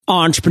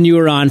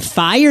Entrepreneur on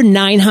Fire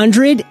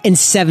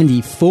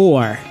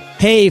 974.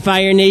 Hey,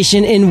 Fire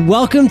Nation, and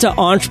welcome to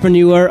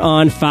Entrepreneur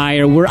on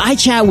Fire, where I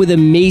chat with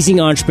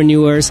amazing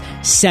entrepreneurs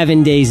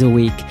 7 days a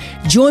week.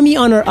 Join me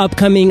on our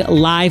upcoming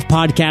live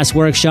podcast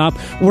workshop,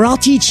 where I'll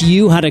teach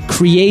you how to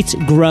create,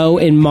 grow,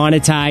 and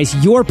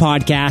monetize your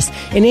podcast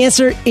and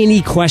answer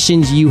any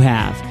questions you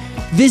have.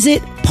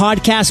 Visit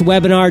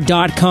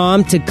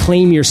podcastwebinar.com to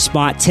claim your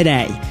spot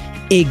today.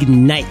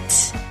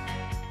 Ignite.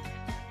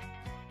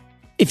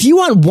 If you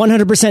want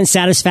 100%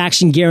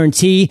 satisfaction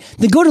guarantee,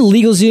 then go to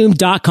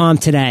LegalZoom.com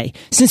today.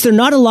 Since they're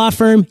not a law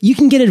firm, you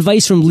can get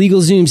advice from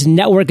LegalZoom's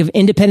network of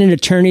independent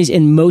attorneys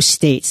in most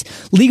states.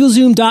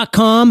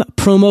 LegalZoom.com,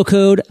 promo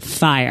code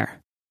FIRE.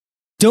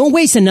 Don't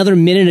waste another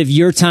minute of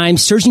your time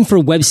searching for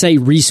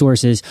website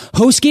resources.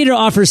 HostGator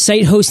offers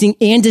site hosting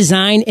and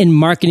design and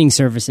marketing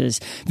services.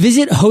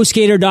 Visit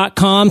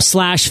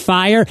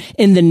HostGator.com/fire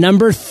and the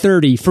number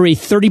 30 for a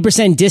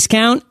 30%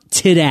 discount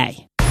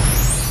today.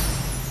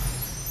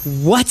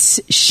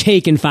 What's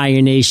shaking,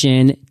 Fire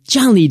Nation?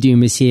 John Lee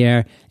Doom is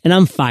here, and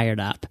I'm fired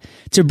up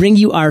to bring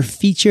you our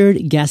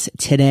featured guest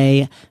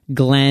today,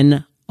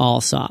 Glen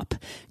Allsopp.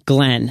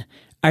 Glen,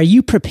 are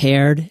you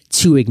prepared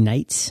to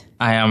ignite?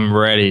 I am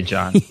ready,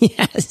 John.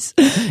 Yes.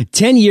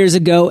 10 years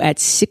ago, at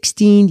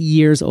 16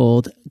 years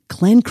old,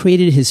 Glen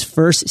created his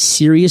first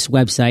serious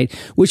website,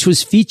 which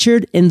was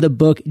featured in the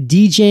book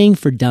DJing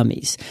for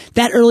Dummies.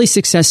 That early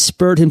success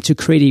spurred him to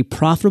create a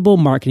profitable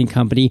marketing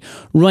company,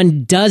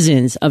 run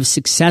dozens of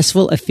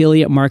successful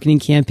affiliate marketing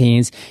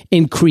campaigns,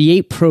 and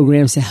create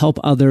programs to help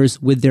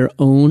others with their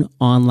own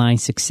online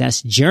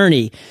success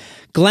journey.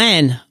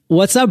 Glen,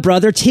 what's up,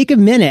 brother? Take a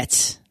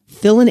minute.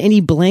 Fill in any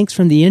blanks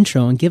from the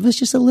intro and give us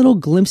just a little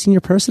glimpse in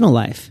your personal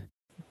life.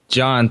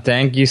 John,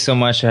 thank you so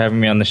much for having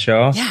me on the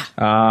show. Yeah.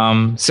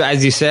 So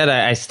as you said,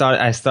 I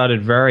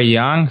started very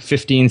young,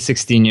 15,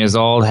 16 years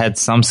old, had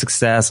some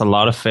success, a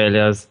lot of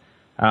failures.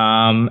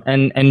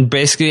 And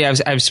basically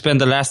I've spent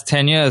the last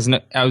 10 years,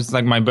 and I was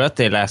like my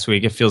birthday last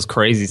week. It feels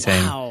crazy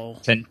saying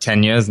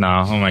 10 years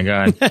now. Oh my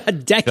God. A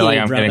decade, I feel like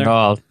I'm brother. getting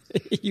old.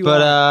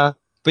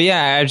 But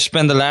yeah, I've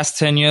spent the last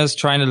 10 years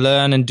trying to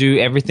learn and do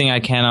everything I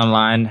can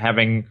online,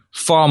 having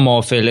far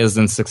more failures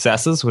than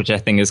successes, which I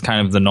think is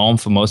kind of the norm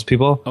for most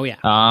people. Oh, yeah.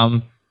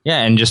 And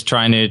just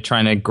trying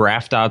to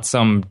graft out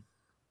some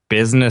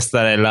business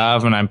that I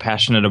love and I'm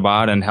passionate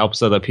about and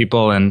helps other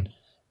people and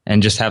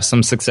just have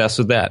some success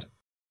with that.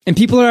 And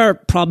people are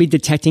probably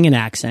detecting an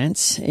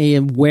accent.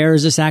 Where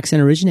is this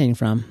accent originating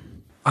from?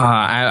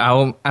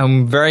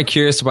 I'm very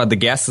curious about the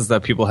guesses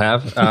that people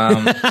have.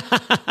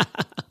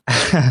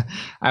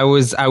 I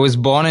was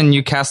born in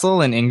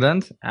Newcastle in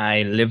England.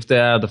 I lived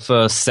there the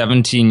first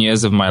 17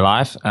 years of my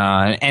life.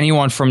 And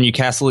anyone from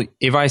Newcastle,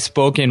 if I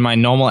spoke in my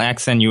normal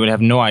accent, you would have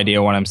no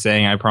idea what I'm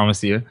saying, I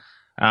promise you.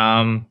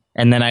 And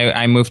then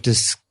I moved to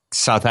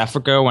South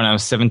Africa when I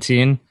was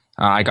 17.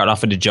 I got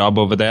offered a job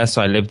over there,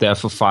 so I lived there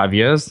for 5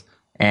 years.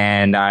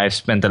 And I've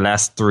spent the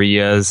last 3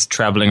 years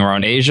traveling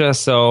around Asia.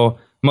 So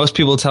most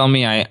people tell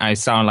me I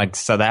sound like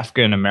South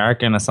African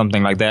American or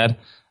something like that.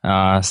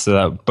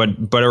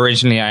 But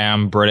originally I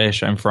am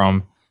British. I'm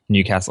from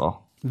Newcastle.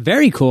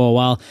 Very cool.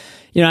 Well,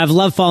 I've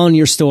loved following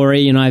your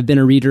story. I've been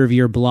a reader of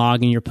your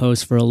blog and your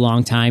posts for a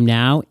long time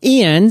now.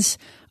 And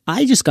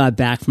I just got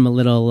back from a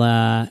little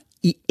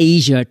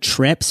Asia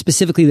trip,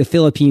 specifically the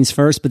Philippines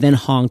first, but then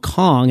Hong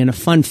Kong. And a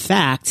fun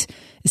fact,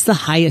 it's the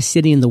highest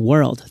city in the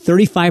world.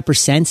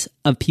 35%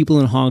 of people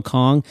in Hong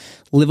Kong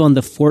live on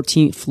the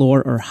 14th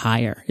floor or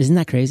higher. Isn't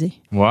that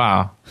crazy?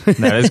 Wow.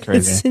 That is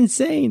crazy. It's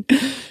insane.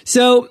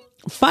 So,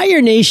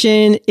 Fire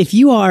Nation, if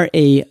you are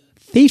a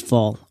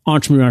faithful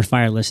Entrepreneur on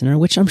Fire listener,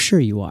 which I'm sure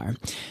you are,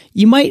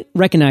 you might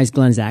recognize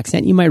Glen's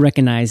accent. You might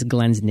recognize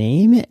Glen's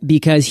name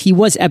because he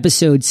was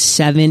episode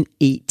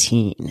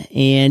 718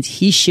 and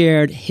he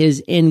shared his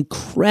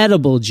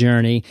incredible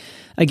journey.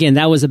 Again,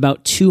 that was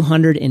about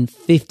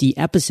 250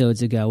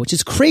 episodes ago, which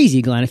is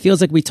crazy, Glen. It feels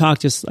like we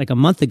talked just like a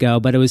month ago,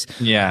 but it was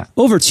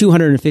over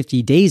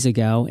 250 days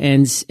ago.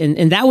 And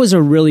that was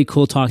a really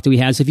cool talk that we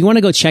had. So if you want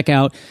to go check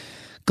out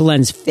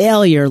Glen's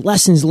failure,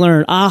 lessons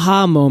learned,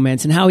 aha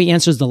moments, and how he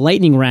answers the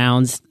lightning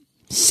rounds,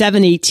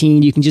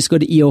 718, you can just go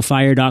to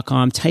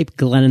eofire.com, type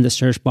Glen in the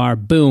search bar,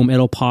 boom,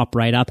 it'll pop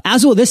right up.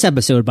 As will this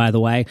episode, by the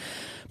way.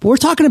 But we're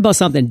talking about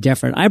something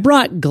different. I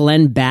brought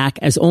Glen back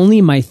as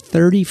only my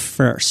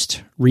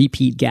 31st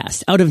repeat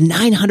guest out of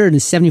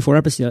 974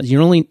 episodes.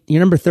 You're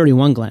number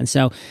 31, Glen.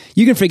 So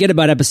you can forget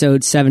about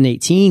episode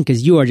 718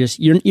 because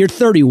you're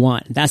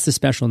 31. That's the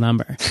special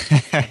number.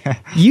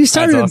 You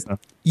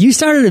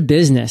started a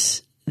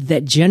business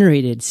that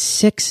generated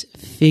 6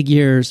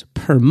 figures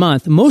per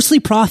month, mostly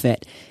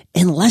profit,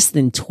 in less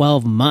than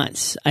 12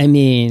 months. I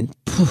mean,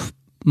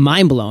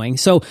 mind blowing.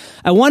 So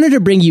I wanted to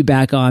bring you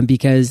back on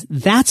because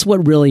that's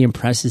what really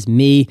impresses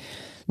me.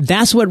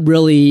 That's what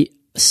really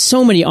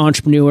so many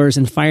entrepreneurs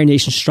and Fire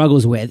Nation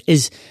struggles with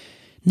is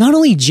not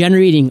only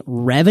generating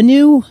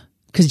revenue,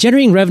 because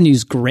generating revenue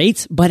is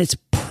great, but it's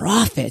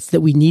profits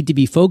that we need to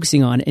be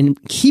focusing on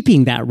and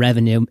keeping that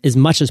revenue as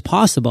much as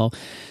possible.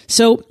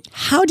 So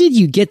how did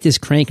you get this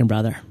cranking,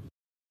 brother?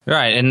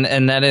 Right.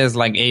 And that is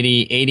like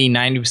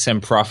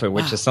 90% profit,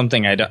 which is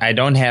something I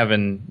don't have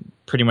in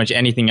pretty much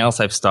anything else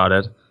I've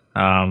started.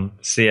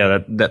 So yeah,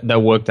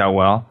 that worked out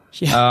well.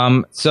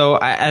 Yeah. So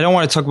I don't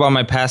want to talk about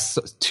my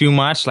past too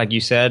much. Like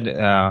you said,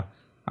 our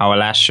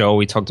last show,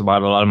 we talked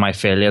about a lot of my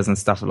failures and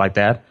stuff like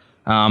that.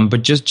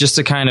 But just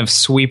to kind of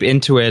sweep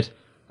into it.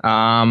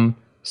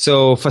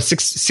 So for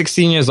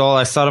 16 years old,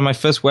 I started my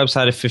first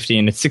website at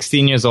 15. At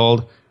 16 years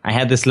old, I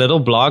had this little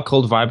blog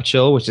called Vibe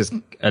Chill, which is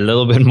a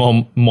little bit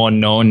more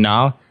known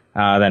now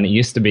than it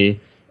used to be.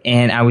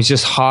 And I was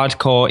just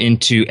hardcore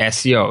into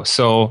SEO.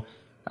 So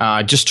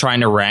just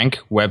trying to rank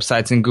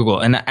websites in Google.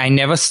 And I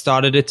never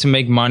started it to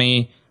make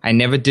money. I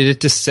never did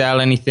it to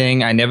sell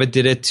anything. I never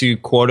did it to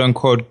quote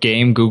unquote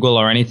game Google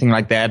or anything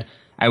like that.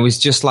 I was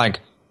just like,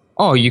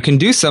 oh, you can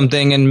do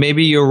something and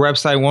maybe your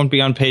website won't be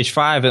on page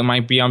 5. It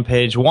might be on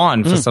page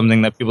 1 for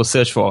something that people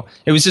search for.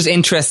 It was just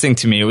interesting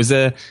to me. It was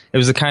a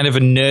kind of a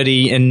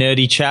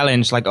nerdy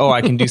challenge. Like, oh,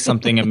 I can do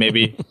something and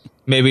maybe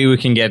we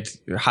can get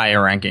higher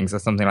rankings or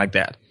something like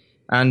that.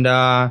 And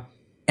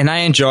I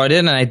enjoyed it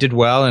and I did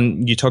well.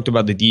 And you talked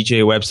about the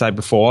DJ website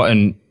before,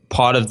 and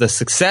part of the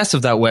success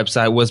of that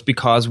website was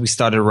because we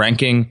started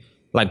ranking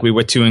like we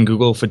were 2 in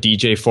Google for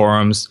DJ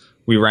forums.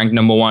 We ranked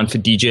number 1 for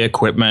DJ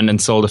equipment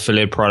and sold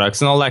affiliate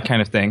products and all that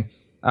kind of thing.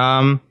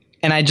 And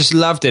I just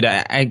loved it.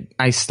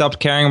 I stopped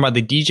caring about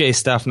the DJ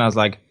stuff and I was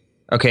like,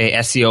 okay,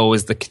 SEO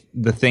is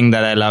the thing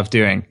that I love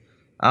doing.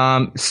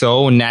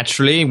 So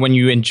naturally, when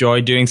you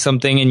enjoy doing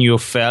something and you're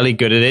fairly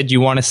good at it, you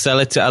want to sell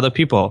it to other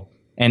people.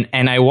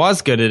 And I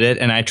was good at it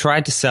and I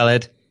tried to sell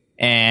it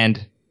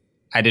and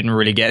I didn't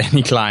really get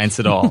any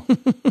clients at all.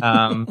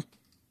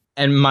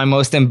 And my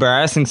most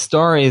embarrassing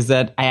story is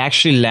that I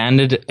actually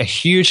landed a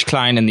huge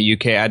client in the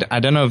UK. I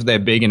don't know if they're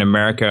big in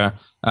America.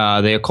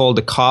 They are called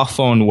the Car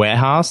Phone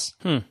Warehouse.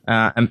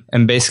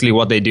 And basically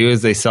what they do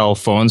is they sell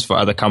phones for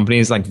other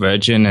companies like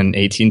Virgin and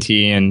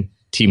AT&T and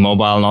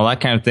T-Mobile and all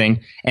that kind of thing.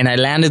 And I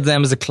landed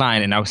them as a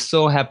client and I was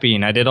so happy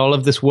and I did all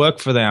of this work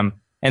for them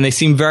and they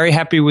seemed very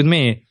happy with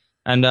me.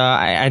 And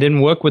I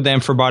didn't work with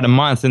them for about a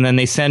month and then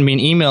they sent me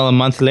an email a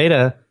month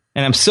later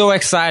and I'm so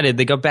excited.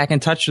 They got back in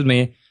touch with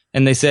me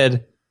and they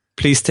said,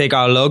 please take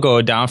our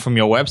logo down from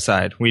your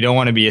website. We don't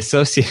want to be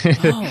associated.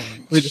 Oh,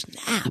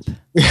 snap.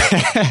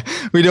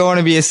 We don't want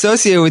to be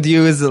associated with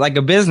you as like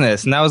a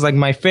business. And that was like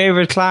my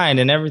favorite client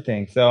and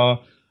everything.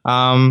 So,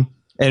 and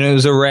it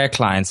was a rare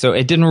client. So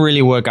it didn't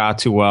really work out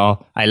too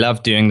well. I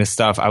loved doing this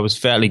stuff. I was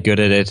fairly good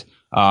at it.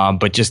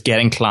 But just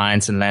getting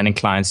clients and landing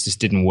clients just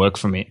didn't work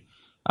for me.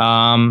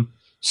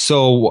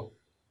 So,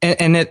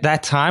 and at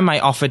that time I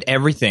offered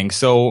everything.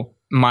 So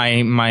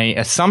my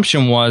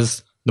assumption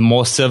was, the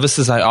more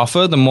services I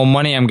offer, the more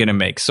money I'm going to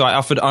make. So I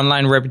offered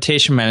online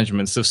reputation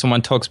management. So if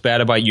someone talks bad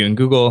about you in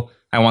Google,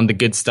 I want the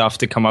good stuff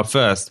to come up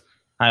first.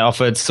 I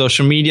offered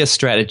social media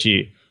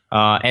strategy,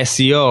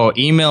 SEO,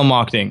 email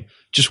marketing,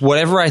 just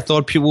whatever I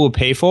thought people would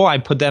pay for. I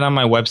put that on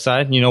my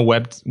website,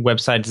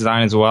 website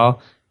design as well.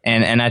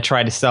 And I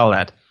tried to sell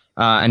that.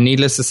 And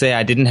needless to say,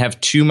 I didn't have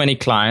too many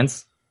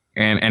clients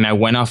and I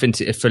went off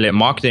into affiliate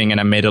marketing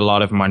and I made a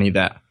lot of money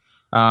there.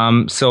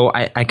 So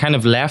I kind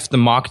of left the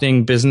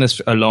marketing business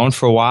alone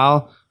for a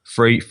while,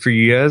 for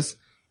years.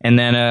 And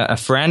then a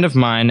friend of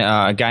mine,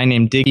 a guy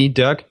named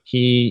Dirk,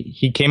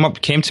 he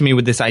came to me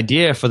with this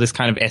idea for this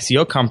kind of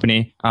SEO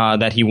company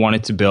that he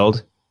wanted to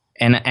build.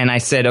 And I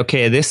said,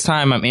 okay, this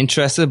time I'm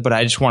interested, but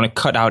I just want to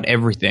cut out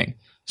everything.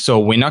 So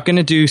we're not going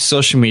to do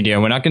social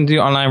media. We're not going to do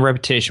online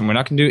reputation. We're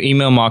not going to do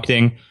email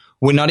marketing.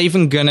 We're not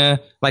even going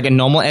to, like a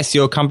normal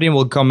SEO company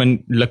will come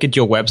and look at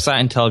your website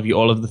and tell you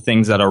all of the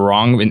things that are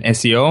wrong in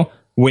SEO.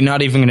 We're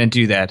not even going to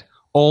do that.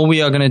 All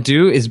we are going to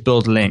do is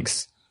build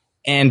links.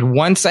 And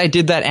once I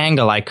did that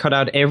angle, I cut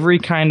out every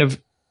kind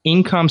of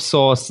income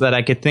source that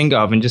I could think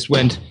of and just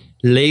went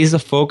laser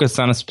focused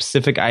on a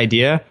specific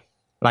idea,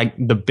 like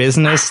the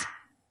business.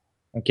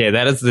 Okay,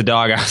 that is the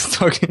dog I was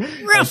talking.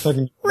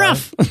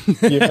 Ruff.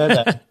 You heard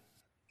that?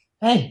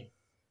 Hey.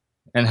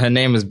 And her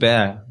name is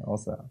Bear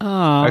also.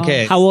 Oh,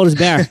 okay. How old is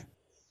Bear?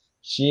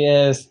 She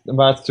is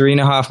about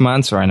 3.5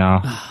 months right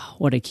now. Oh,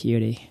 what a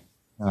cutie.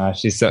 And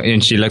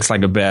she looks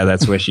like a bear.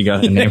 That's where she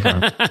got her name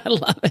from. I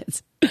love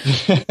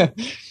it.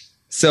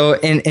 So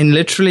in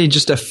literally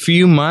just a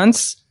few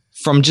months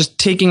from just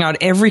taking out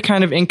every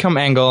kind of income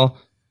angle,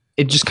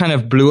 it just kind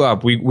of blew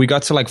up. We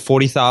got to like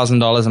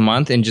 $40,000 a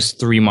month in just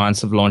 3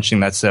 months of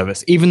launching that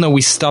service. Even though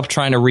we stopped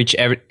trying to reach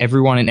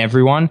everyone,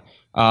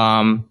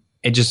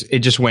 it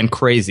just went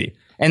crazy.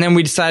 And then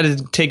we decided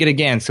to take it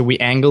again. So we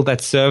angled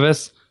that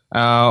service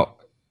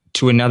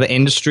to another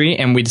industry,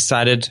 and we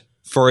decided,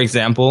 for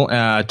example,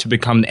 to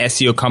become the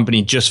SEO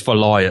company just for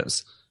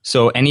lawyers.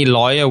 So any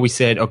lawyer, we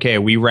said, okay,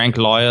 we rank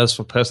lawyers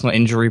for personal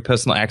injury,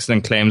 personal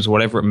accident claims,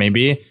 whatever it may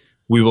be.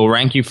 We will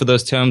rank you for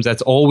those terms.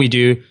 That's all we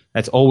do.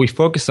 That's all we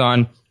focus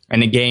on.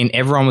 And again,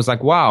 everyone was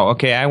like, wow,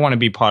 okay, I want to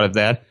be part of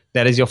that.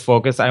 That is your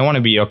focus. I want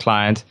to be your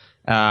client.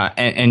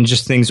 And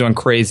just things went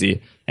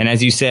crazy. And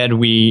as you said,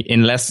 we,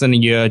 in less than a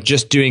year,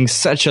 just doing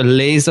such a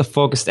laser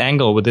focused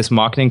angle with this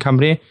marketing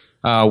company,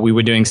 we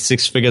were doing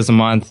 6 figures a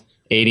month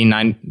 80,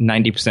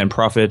 90%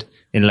 profit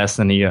in less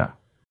than a year.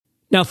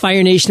 Now,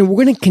 Fire Nation,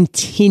 we're going to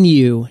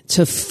continue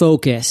to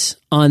focus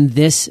on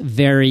this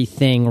very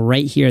thing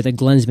right here that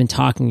Glen's been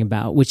talking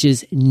about, which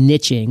is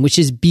niching, which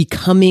is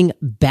becoming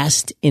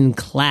best in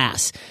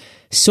class.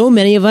 So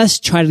many of us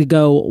try to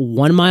go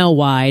 1 mile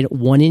wide,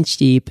 1 inch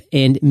deep,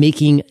 and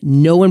making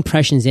no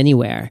impressions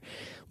anywhere.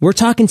 We're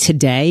talking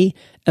today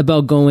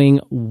about going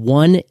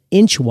 1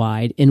 inch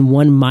wide and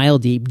 1 mile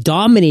deep,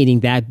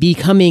 dominating that,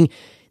 becoming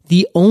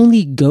the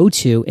only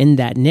go-to in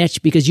that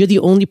niche because you're the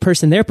only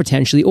person there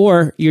potentially,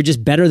 or you're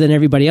just better than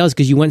everybody else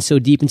because you went so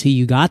deep until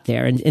you got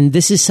there. And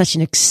this is such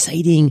an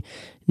exciting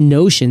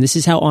notion. This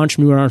is how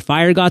Entrepreneur on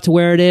Fire got to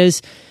where it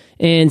is.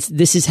 And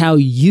this is how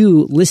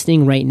you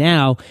listening right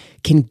now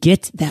can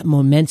get that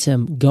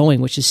momentum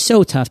going, which is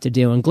so tough to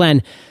do. And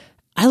Glen,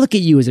 I look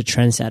at you as a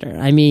trendsetter.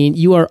 I mean,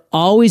 you are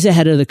always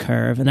ahead of the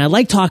curve. And I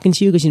like talking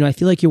to you because, I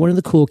feel like you're one of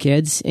the cool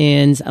kids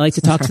and I like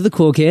to talk to the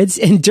cool kids.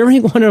 And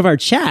during one of our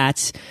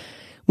chats,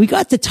 we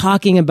got to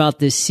talking about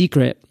this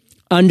secret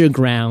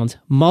underground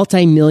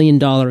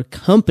multi-million-dollar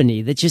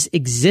company that just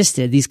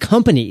existed, these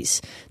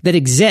companies that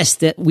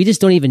exist that we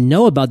just don't even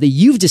know about, that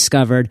you've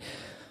discovered,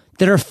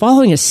 that are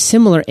following a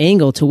similar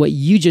angle to what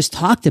you just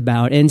talked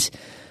about. And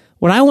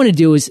what I want to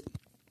do is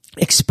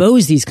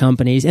expose these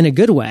companies in a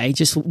good way,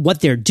 just what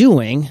they're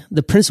doing,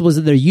 the principles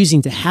that they're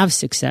using to have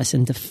success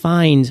and to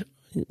find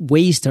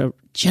ways to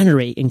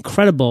generate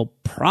incredible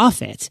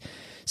profit.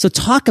 So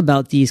talk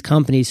about these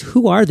companies.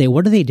 Who are they?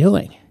 What are they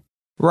doing?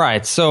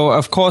 Right. So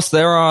of course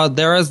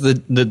there is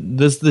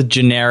the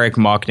generic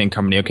marketing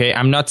company. Okay.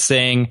 I'm not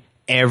saying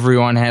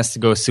everyone has to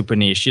go super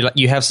niche.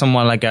 You have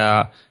someone like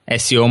a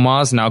SEO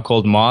Mars, now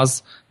called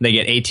Mars. They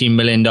get $18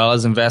 million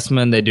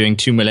investment. They're doing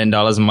 $2 million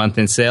a month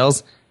in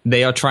sales.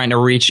 They are trying to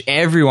reach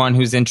everyone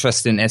who's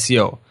interested in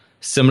SEO.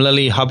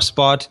 Similarly,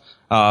 HubSpot,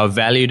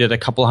 valued at a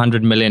couple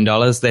 $100 million.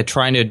 They're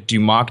trying to do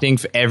marketing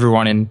for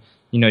everyone and,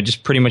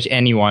 just pretty much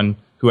anyone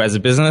who has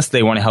a business,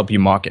 they want to help you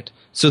market.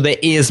 So there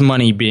is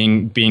money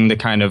being the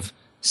kind of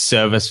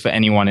service for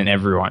anyone and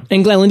everyone.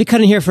 And Glen, let me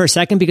cut in here for a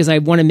second because I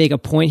want to make a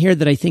point here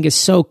that I think is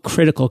so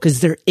critical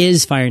because there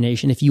is Fire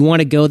Nation. If you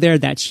want to go there,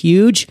 that's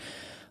huge.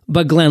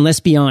 But Glen,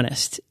 let's be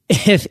honest.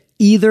 If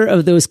either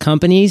of those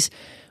companies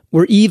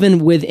were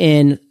even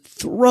within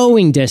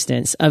throwing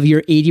distance of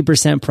your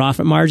 80%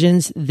 profit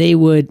margins, they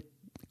would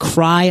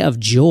cry of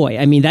joy.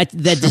 I mean, that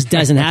just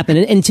doesn't happen.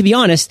 And to be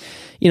honest,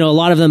 a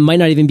lot of them might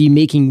not even be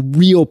making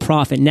real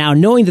profit now,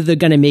 knowing that they're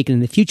going to make it in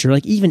the future.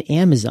 Like even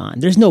Amazon,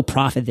 there's no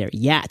profit there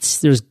yet.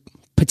 There's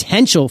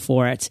potential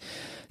for it.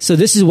 So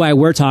this is why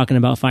we're talking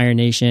about Fire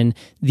Nation,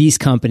 these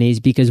companies,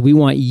 because we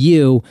want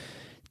you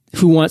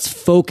who wants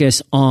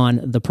focus on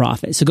the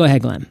profit. So go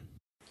ahead, Glen.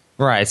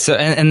 Right. So,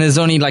 and there's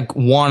only like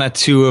one or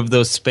two of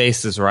those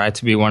spaces, right,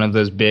 to be one of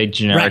those big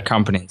generic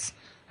companies.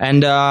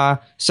 And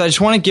so I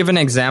just want to give an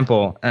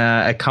example.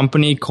 A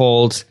company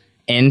called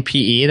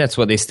NPE, that's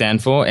what they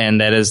stand for, and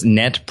that is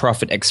Net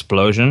Profit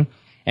Explosion.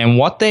 And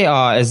what they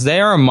are is they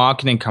are a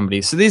marketing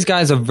company. So these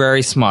guys are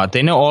very smart.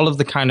 They know all of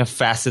the kind of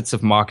facets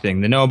of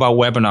marketing. They know about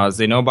webinars.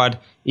 They know about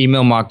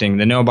email marketing.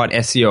 They know about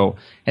SEO.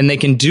 And they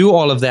can do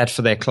all of that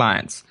for their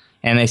clients.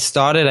 And they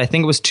started, I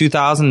think it was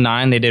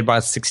 2009, they did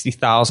about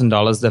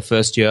 $60,000 their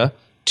first year.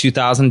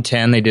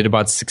 2010, they did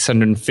about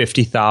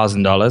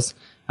 $650,000.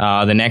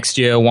 The next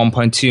year,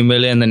 1.2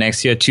 million. The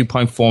next year,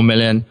 2.4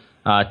 million.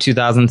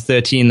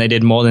 2013, they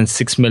did more than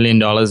 $6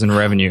 million in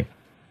revenue.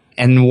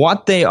 And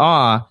what they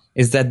are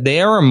is that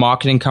they are a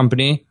marketing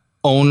company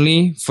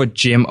only for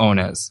gym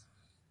owners.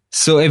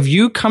 So if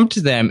you come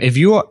to them, if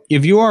you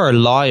are a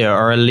lawyer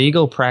or a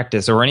legal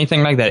practice or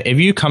anything like that, if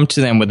you come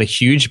to them with a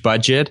huge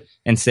budget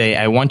and say,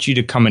 I want you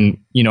to come and,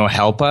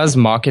 help us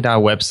market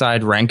our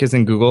website, rank us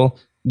in Google,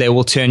 they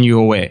will turn you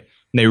away.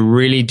 They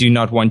really do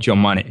not want your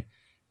money.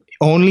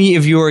 Only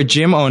if you're a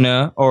gym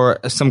owner or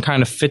some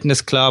kind of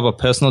fitness club or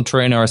personal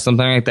trainer or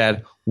something like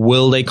that,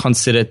 will they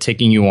consider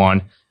taking you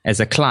on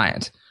as a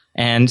client.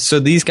 And so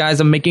these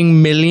guys are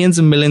making millions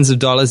and millions of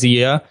dollars a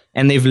year,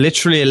 and they've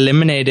literally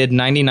eliminated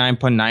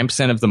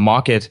 99.9% of the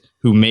market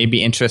who may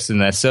be interested in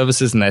their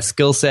services and their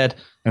skill set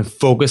and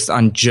focused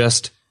on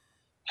just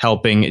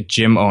helping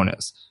gym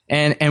owners.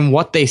 And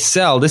what they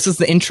sell, this is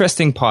the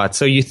interesting part.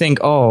 So you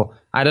think, oh,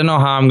 I don't know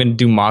how I'm going to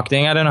do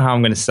marketing. I don't know how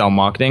I'm going to sell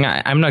marketing.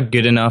 I'm not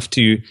good enough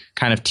to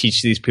kind of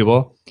teach these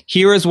people.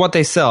 Here is what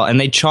they sell. And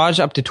they charge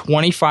up to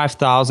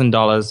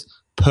 $25,000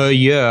 per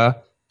year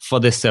for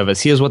this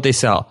service. Here's what they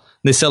sell.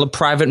 They sell a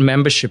private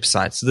membership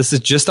site. So this is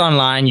just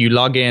online. You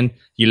log in,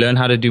 you learn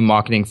how to do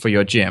marketing for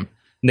your gym.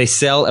 They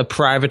sell a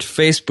private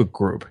Facebook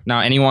group. Now,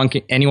 anyone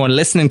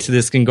listening to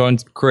this can go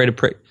and create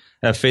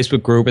a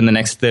Facebook group in the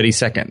next 30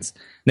 seconds.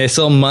 They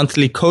sell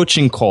monthly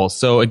coaching calls.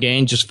 So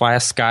again, just via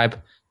Skype,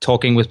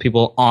 talking with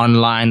people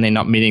online. They're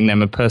not meeting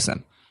them in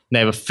person. They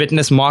have a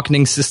fitness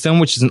marketing system,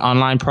 which is an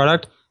online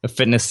product, a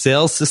fitness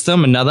sales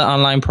system, another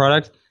online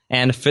product,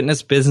 and a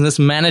fitness business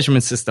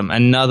management system,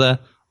 another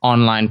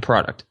online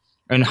product.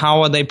 And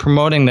how are they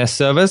promoting their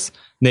service?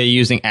 They're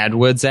using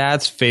AdWords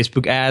ads,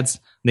 Facebook ads.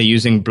 They're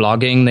using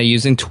blogging. They're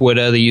using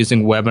Twitter. They're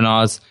using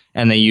webinars.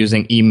 and they're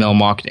using email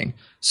marketing.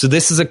 So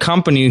this is a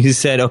company who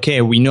said,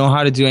 okay, we know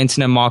how to do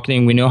internet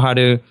marketing. We know how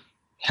to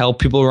help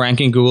people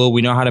rank in Google.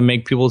 We know how to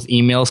make people's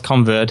emails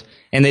convert.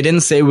 And they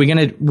didn't say, we're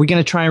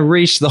gonna try and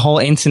reach the whole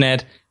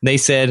internet. They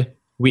said,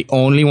 we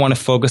only want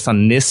to focus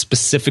on this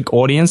specific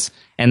audience,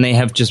 and they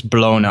have just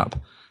blown up.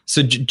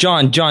 So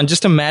John,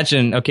 just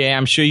imagine, okay,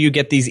 I'm sure you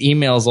get these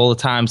emails all the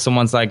time.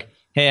 Someone's like,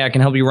 hey, I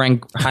can help you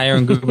rank higher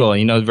in Google,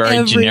 very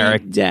Every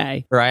generic.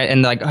 day. Right?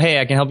 And like, hey,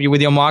 I can help you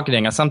with your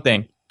marketing or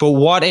something. But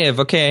what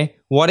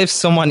if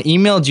someone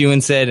emailed you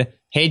and said,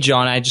 hey,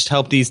 John, I just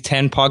helped these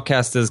 10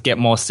 podcasters get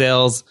more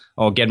sales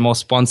or get more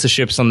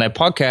sponsorships on their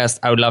podcast.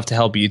 I would love to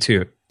help you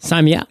too.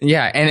 Sign me up.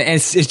 Yeah, and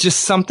it's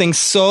just something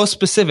so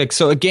specific.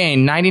 So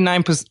again,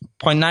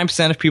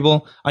 99.9% of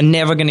people are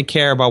never going to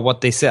care about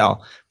what they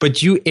sell. But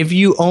if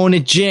you own a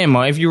gym,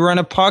 or if you run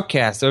a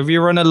podcast, or if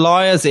you run a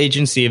lawyer's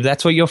agency, if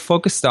that's what you're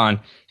focused on,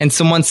 and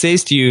someone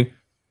says to you,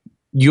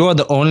 you're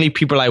the only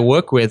people I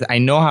work with, I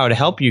know how to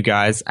help you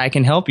guys, I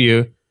can help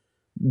you,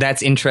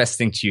 that's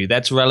interesting to you,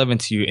 that's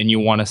relevant to you, and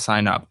you want to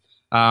sign up.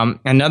 I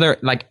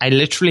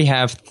literally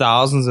have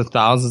thousands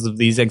of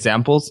these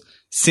examples.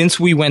 Since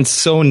we went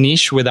so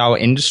niche with our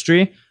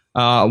industry,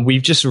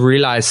 we've just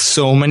realized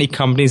so many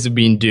companies have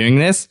been doing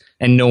this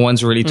and no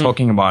one's really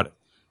talking about it.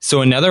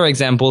 So another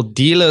example,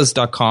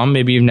 dealers.com,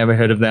 maybe you've never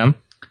heard of them.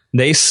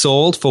 They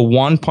sold for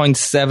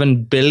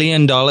 $1.7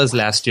 billion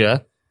last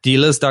year,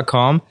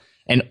 dealers.com.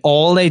 And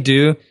all they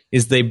do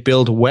is they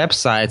build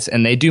websites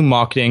and they do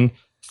marketing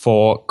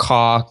for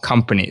car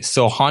companies.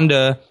 So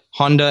Honda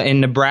in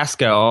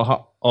Nebraska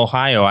or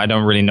Ohio, I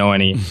don't really know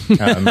any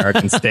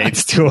American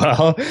states too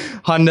well.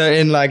 Honda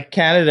in like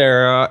Canada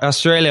or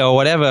Australia or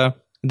whatever,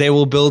 they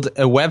will build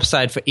a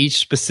website for each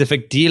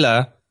specific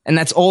dealer, and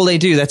that's all they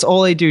do. That's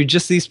all they do,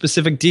 just these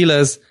specific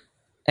dealers,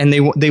 and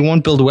they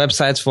won't build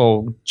websites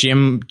for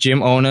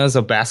gym owners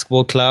or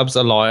basketball clubs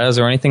or lawyers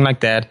or anything like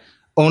that.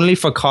 Only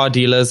for car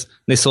dealers.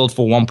 They sold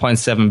for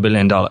 $1.7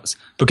 billion.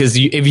 Because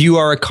if you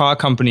are a car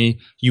company,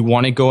 you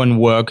want to go and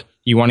work,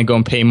 you want to go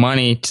and pay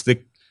money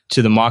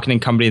to the marketing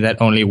company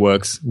that only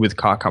works with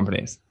car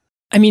companies.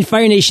 I mean,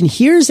 Fire Nation,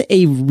 here's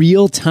a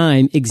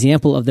real-time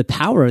example of the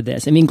power of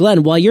this. I mean,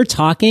 Glenn, while you're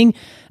talking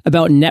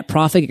about net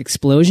profit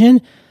explosion,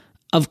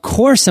 of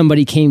course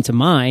somebody came to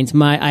mind.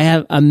 I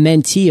have a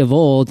mentee of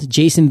old,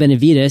 Jason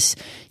Benavides,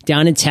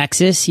 down in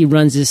Texas. He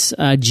runs this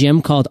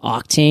gym called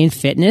Octane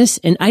Fitness.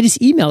 And I just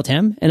emailed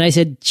him and I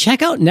said,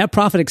 check out Net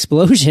Profit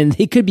Explosion.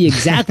 They could be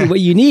exactly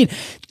what you need.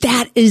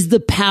 That is the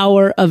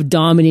power of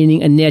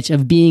dominating a niche,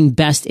 of being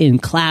best in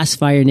class,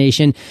 Fire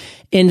Nation.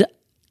 And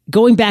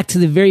going back to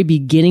the very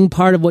beginning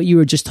part of what you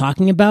were just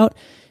talking about,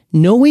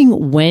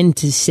 knowing when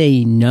to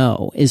say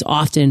no is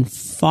often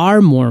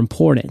far more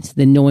important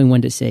than knowing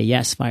when to say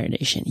yes, Fire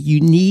Nation. You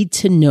need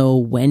to know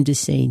when to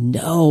say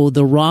no.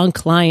 The wrong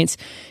clients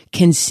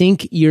can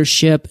sink your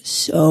ship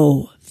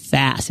so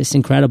fast. It's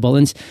incredible.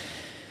 And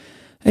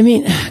I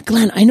mean,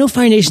 Glenn, I know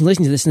Fire Nation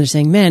listening to this and they're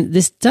saying, man,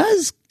 this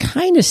does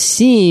kind of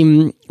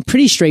seem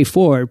pretty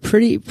straightforward,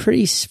 pretty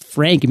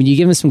frank. I mean, you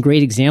give them some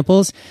great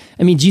examples.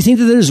 I mean, do you think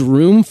that there's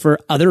room for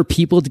other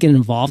people to get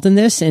involved in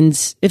this? And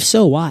if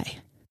so, why?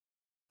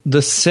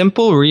 The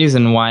simple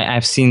reason why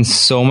I've seen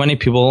so many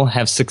people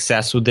have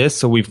success with this,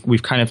 so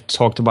we've kind of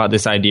talked about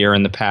this idea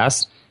in the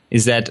past,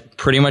 is that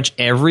pretty much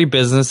every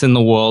business in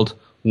the world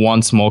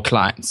wants more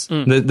clients.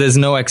 There's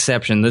no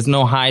exception. There's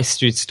no high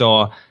street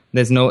store.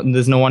 There's no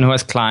one who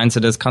has clients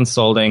that does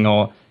consulting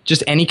or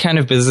just any kind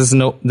of business.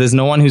 There's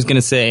no one who's going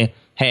to say,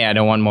 hey, I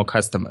don't want more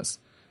customers.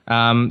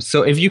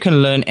 So if you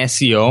can learn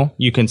SEO,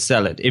 you can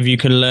sell it. If you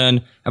can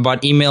learn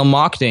about email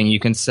marketing,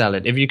 you can sell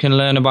it. If you can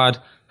learn about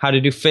how to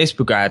do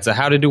Facebook ads or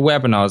how to do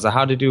webinars or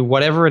how to do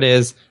whatever it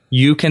is,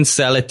 you can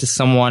sell it to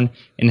someone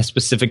in a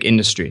specific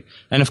industry.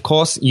 And of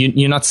course,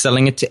 you're not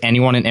selling it to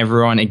anyone and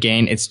everyone.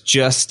 Again, it's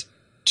just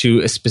to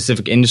a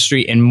specific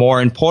industry. And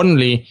more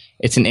importantly,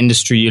 it's an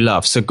industry you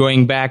love. So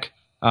going back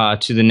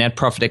to the net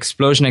profit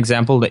explosion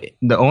example,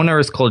 the owner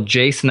is called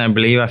Jason, I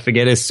believe. I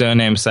forget his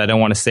surname, so I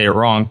don't want to say it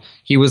wrong.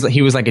 He was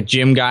like a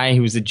gym guy. He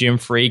was a gym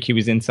freak. He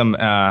was in some,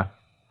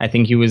 I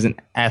think he was an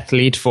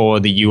athlete for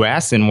the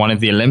US in one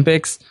of the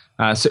Olympics.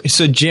 So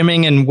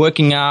gymming and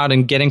working out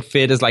and getting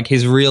fit is like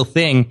his real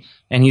thing.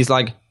 And he's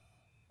like,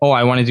 oh,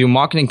 I want to do a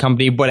marketing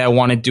company, but I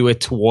want to do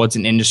it towards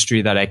an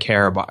industry that I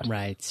care about.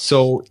 Right.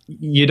 So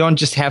you don't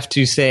just have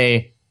to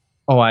say,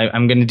 oh,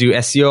 I'm going to do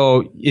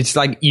SEO. It's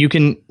like you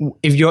can,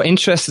 if you're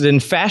interested in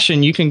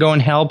fashion, you can go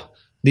and help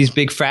these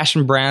big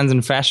fashion brands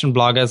and fashion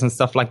bloggers and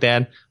stuff like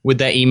that with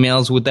their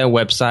emails, with their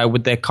website,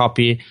 with their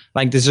copy.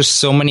 Like there's just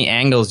so many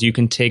angles you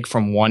can take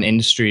from one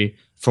industry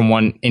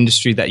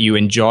that you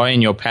enjoy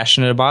and you're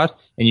passionate about,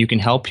 and you can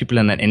help people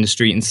in that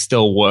industry and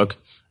still work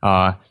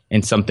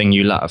in something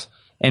you love.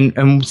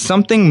 And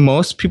something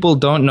most people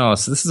don't know,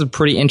 so this is a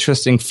pretty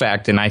interesting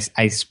fact, and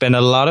I spend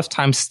a lot of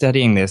time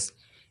studying this,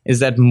 is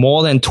that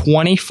more than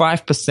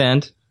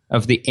 25%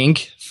 of the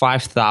Inc.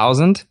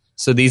 5000,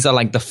 so these are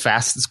like the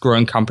fastest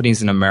growing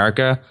companies in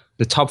America,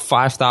 the top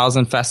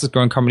 5,000 fastest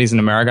growing companies in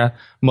America,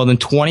 more than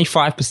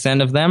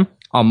 25% of them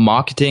are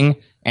marketing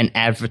and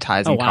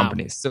advertising Oh, wow.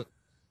 companies. So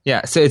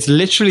it's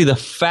literally the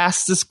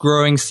fastest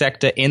growing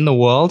sector in the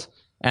world.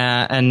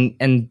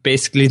 And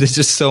basically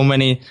there's so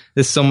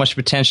much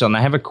potential. And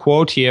I have a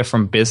quote here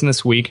from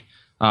Business Week.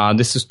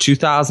 This is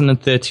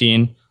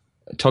 2013,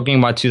 talking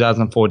about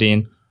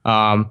 2014.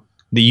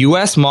 The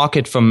US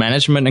market for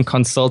management and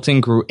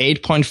consulting grew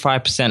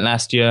 8.5%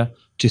 last year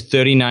to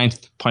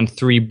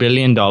 $39.3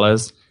 billion.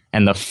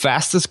 And the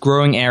fastest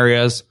growing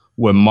areas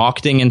were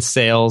marketing and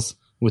sales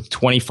with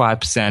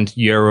 25%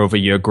 year over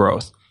year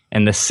growth.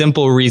 And the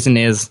simple reason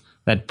is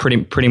that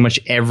pretty much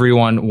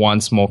everyone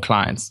wants more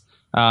clients.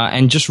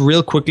 And just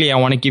real quickly, I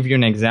want to give you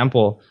an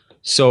example.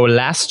 So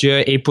last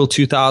year, April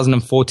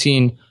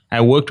 2014,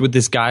 I worked with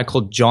this guy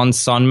called John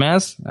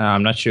Sonmez.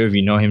 I'm not sure if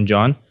you know him,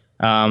 John.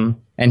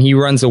 And he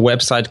runs a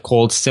website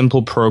called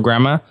Simple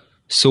Programmer.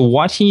 So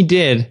what he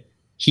did,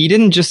 he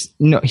didn't just,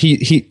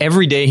 he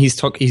every day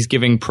he's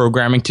giving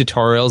programming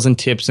tutorials and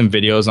tips and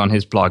videos on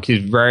his blog.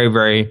 He's very,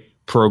 very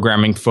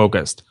programming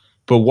focused.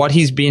 But what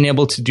he's been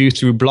able to do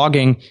through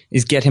blogging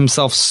is get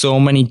himself so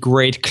many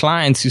great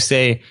clients who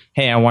say,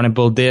 hey, I want to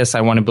build this.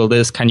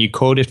 Can you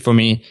code it for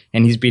me?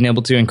 And he's been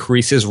able to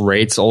increase his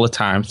rates all the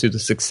time through the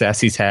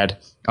success he's had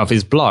of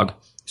his blog.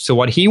 So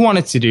what he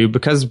wanted to do,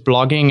 because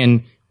blogging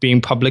and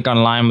being public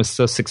online was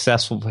so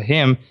successful for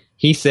him,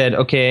 he said,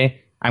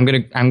 okay, I'm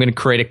going to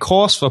create a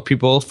course for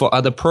people, for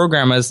other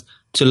programmers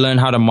to learn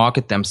how to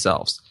market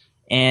themselves.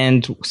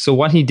 And so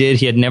what he did,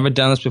 he had never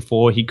done this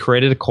before. He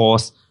created a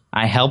course.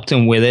 I helped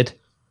him with it.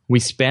 We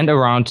spent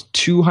around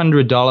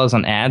 $200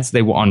 on ads.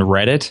 They were on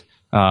Reddit.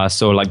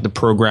 So like the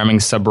programming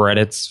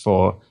subreddits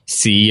for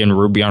C and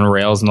Ruby on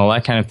Rails and all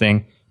that kind of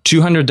thing.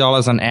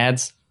 $200 on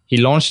ads. He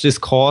launched his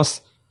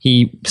course.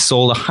 He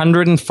sold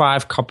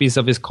 105 copies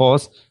of his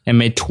course and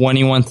made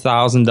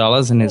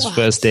 $21,000 in his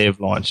first day of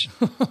launch.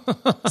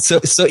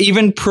 So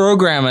even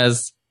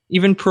programmers,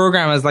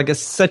 like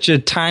such a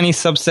tiny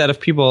subset of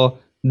people,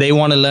 they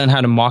want to learn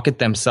how to market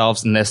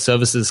themselves and their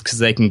services because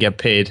they can get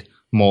paid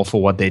more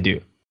for what they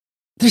do.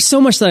 There's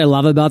so much that I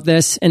love about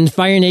this. And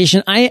Fire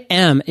Nation, I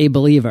am a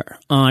believer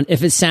on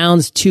if it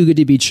sounds too good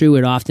to be true,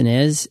 it often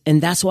is.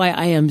 And that's why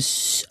I am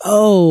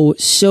so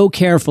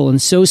careful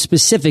and so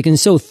specific and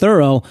so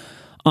thorough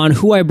on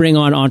who I bring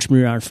on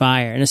Entrepreneur on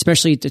Fire, and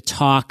especially to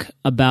talk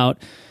about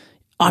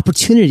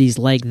opportunities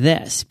like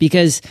this.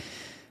 Because,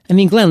 I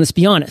mean, Glenn, let's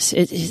be honest.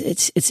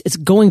 It's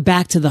going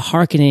back to the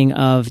hearkening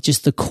of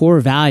just the core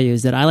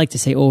values that I like to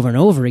say over and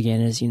over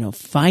again is,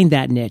 find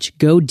that niche,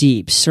 go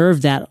deep,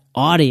 serve that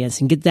audience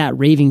and get that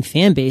raving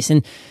fan base.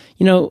 And,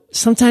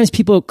 sometimes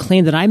people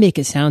claim that I make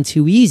it sound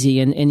too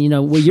easy.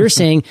 And what you're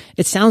saying,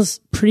 it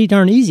sounds pretty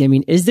darn easy. I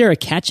mean, is there a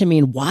catch? I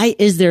mean, why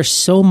is there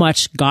so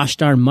much gosh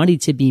darn money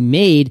to be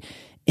made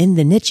in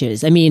the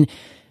niches? I mean,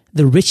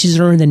 the riches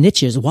are in the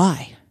niches.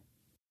 Why?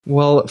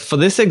 Well, for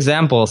this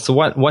example, so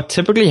what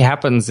typically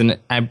happens, and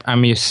I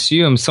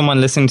assume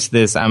someone listening to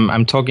this,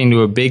 I'm talking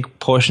to a big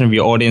portion of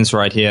your audience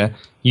right here.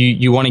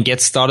 You want to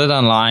get started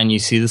online. You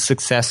see the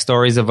success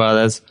stories of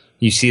others.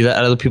 You see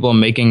that other people are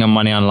making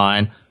money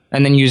online.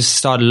 And then you just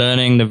start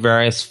learning the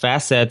various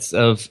facets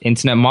of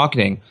internet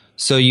marketing.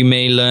 So you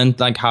may learn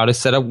like how to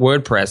set up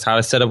WordPress, how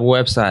to set up a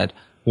website.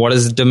 What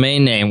is a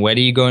domain name? Where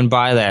do you go and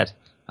buy that?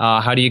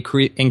 How do you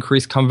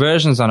increase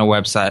conversions on a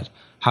website?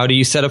 How do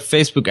you set up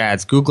Facebook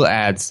ads, Google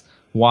ads?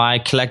 Why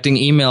collecting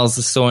emails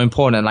is so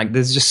important. Like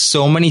there's just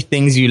so many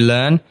things you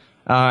learn.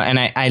 And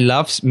I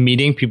love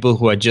meeting people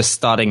who are just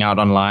starting out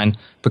online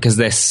because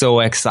they're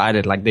so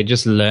excited. Like they're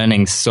just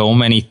learning so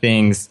many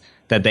things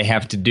that they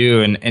have to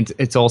do. And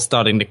it's all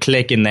starting to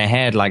click in their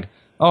head. Like,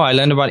 oh, I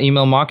learned about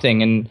email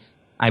marketing and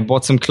I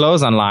bought some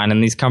clothes online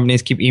and these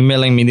companies keep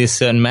emailing me these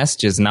certain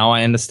messages. Now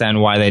I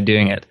understand why they're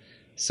doing it.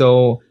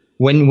 So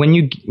when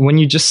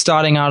you're just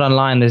starting out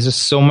online, there's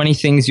just so many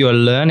things you're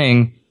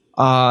learning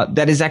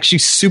that is actually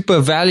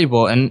super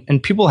valuable.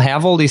 And people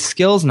have all these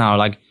skills now.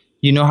 Like,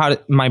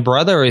 my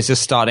brother is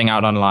just starting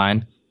out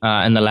online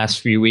in the last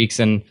few weeks,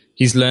 and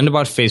he's learned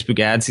about Facebook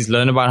ads. He's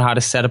learned about how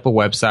to set up a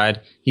website.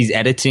 He's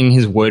editing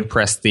his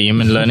WordPress theme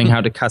and learning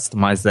how to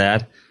customize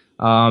that.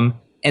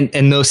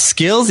 And those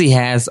skills he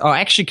has are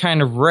actually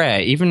kind of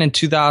rare. Even in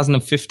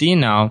 2015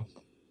 now,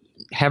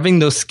 having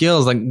those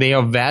skills, like they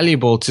are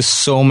valuable to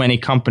so many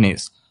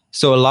companies.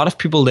 So a lot of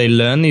people, they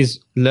learn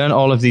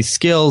all of these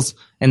skills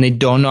and they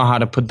don't know how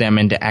to put them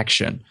into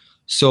action.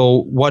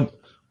 So what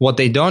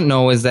they don't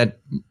know is that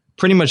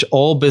pretty much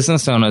all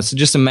business owners, so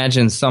just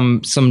imagine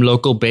some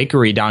local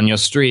bakery down your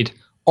street,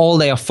 all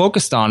they are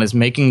focused on is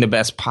making the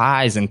best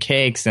pies and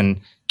cakes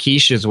and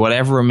quiches,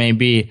 whatever it may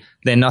be.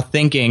 They're not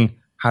thinking,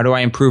 how do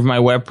I improve my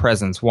web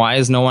presence? Why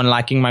is no one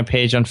liking my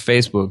page on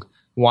Facebook?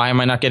 Why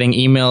am I not getting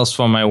emails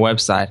from my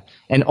website?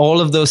 And all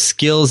of those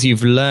skills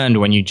you've learned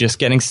when you're just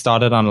getting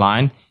started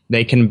online,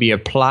 they can be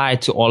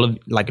applied to all of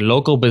like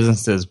local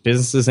businesses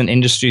and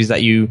industries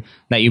that you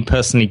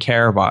personally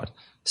care about.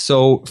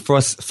 So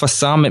for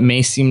some, it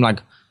may seem like,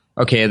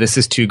 okay, this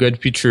is too good to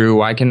be true.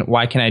 Why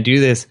can I do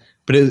this?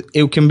 But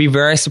it can be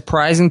very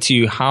surprising to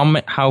you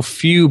how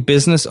few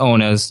business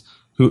owners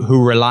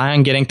who rely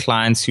on getting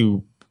clients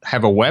who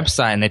have a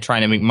website and they're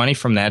trying to make money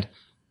from that,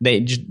 they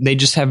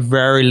just have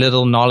very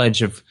little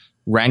knowledge of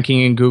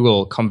ranking in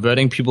Google,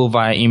 converting people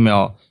via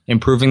email,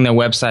 improving their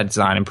website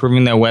design,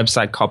 improving their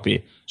website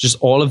copy, just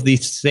all of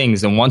these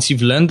things. And once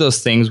you've learned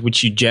those things,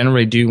 which you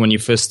generally do when you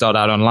first start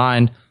out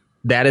online,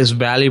 that is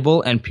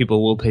valuable and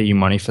people will pay you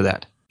money for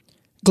that.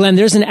 Glen,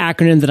 there's an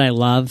acronym that I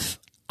love,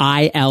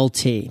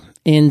 ILT.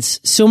 And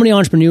so many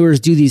entrepreneurs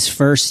do these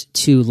first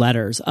two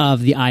letters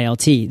of the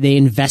ILT. They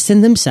invest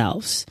in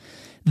themselves.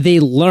 They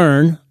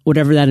learn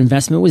whatever that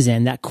investment was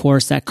in, that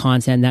course, that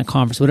content, that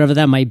conference, whatever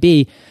that might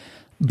be.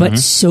 But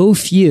so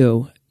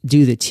few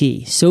do the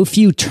T. So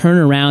few turn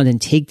around and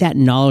take that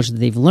knowledge that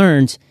they've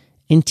learned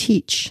and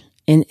teach.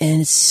 And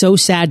it's so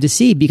sad to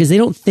see because they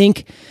don't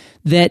think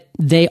that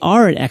they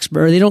are an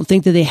expert or they don't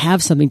think that they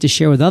have something to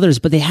share with others,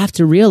 but they have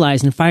to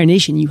realize in Fire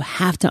Nation, you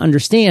have to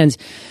understand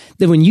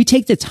that when you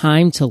take the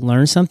time to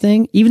learn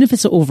something, even if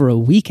it's over a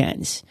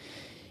weekend,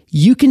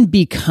 you can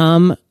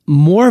become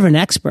more of an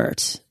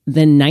expert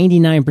than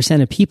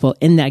 99% of people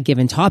in that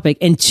given topic.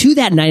 And to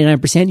that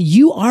 99%,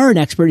 you are an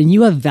expert and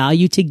you have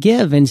value to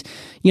give. And,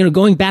 you know,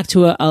 going back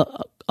to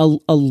a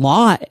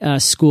law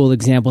school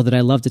example that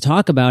I love to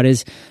talk about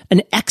is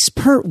an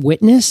expert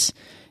witness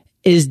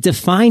is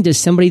defined as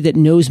somebody that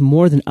knows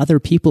more than other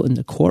people in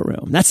the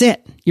courtroom. That's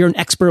it. You're an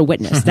expert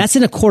witness. That's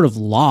in a court of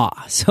law.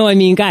 So, I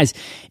mean, guys,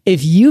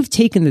 if you've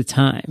taken the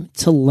time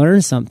to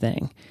learn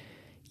something,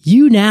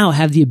 you now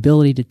have the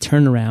ability to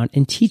turn around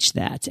and teach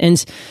that.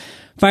 And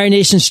Fire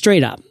Nation,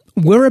 straight up,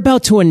 we're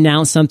about to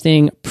announce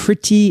something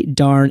pretty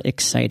darn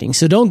exciting.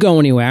 So don't go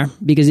anywhere,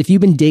 because if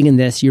you've been digging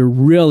this, you're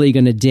really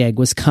going to dig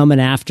what's coming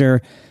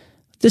after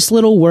this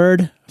little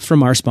word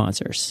from our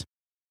sponsors.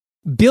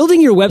 Building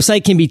your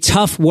website can be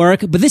tough work,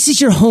 but this is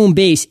your home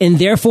base, and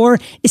therefore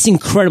it's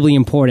incredibly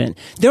important.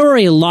 There are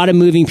a lot of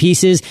moving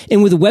pieces,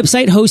 and with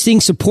website hosting,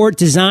 support,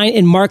 design,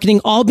 and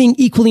marketing all being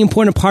equally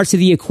important parts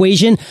of the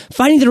equation,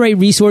 finding the right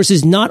resources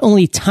is not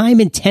only time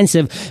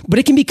intensive, but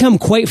it can become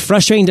quite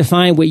frustrating to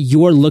find what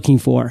you're looking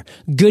for.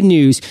 Good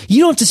news,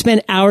 you don't have to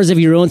spend hours of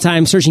your own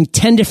time searching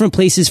 10 different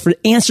places for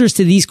answers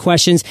to these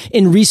questions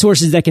and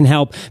resources that can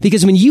help,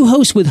 because when you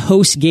host with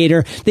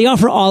HostGator, they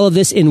offer all of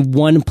this in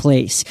one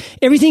place.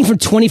 Everything from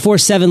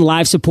 24/7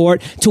 live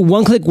support to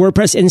one-click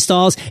WordPress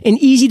installs, an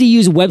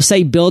easy-to-use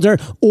website builder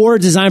or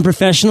design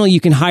professional you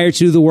can hire to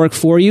do the work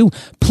for you,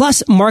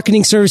 plus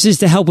marketing services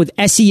to help with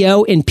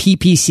SEO and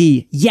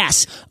PPC.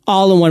 Yes,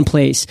 all in one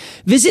place.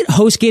 Visit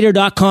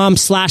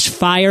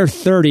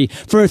HostGator.com/fire30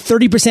 for a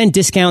 30%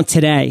 discount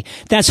today.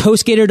 That's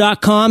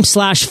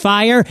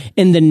HostGator.com/fire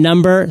and the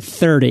number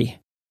 30.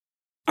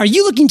 Are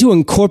you looking to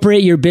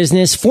incorporate your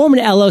business, form an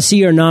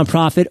LLC or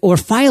nonprofit, or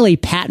file a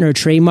patent or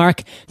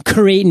trademark?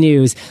 Great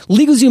news.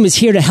 LegalZoom is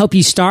here to help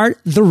you start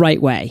the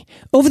right way.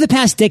 Over the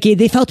past decade,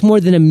 they've helped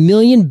more than 1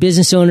 million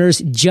business owners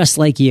just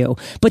like you.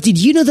 But did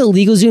you know that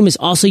LegalZoom is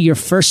also your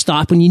first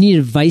stop when you need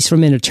advice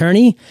from an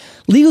attorney?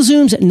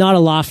 LegalZoom's not a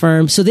law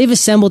firm, so they've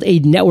assembled a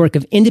network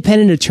of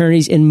independent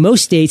attorneys in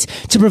most states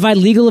to provide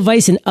legal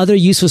advice and other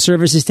useful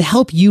services to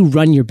help you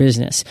run your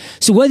business.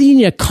 So whether you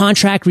need a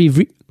contract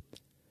reviewed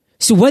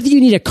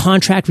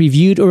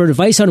or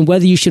advice on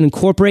whether you should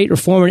incorporate or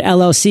form an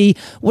LLC,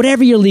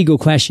 whatever your legal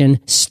question,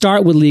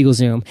 start with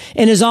LegalZoom.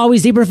 And as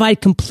always, they provide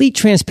complete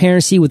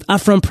transparency with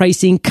upfront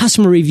pricing,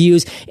 customer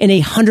reviews, and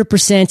a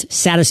 100%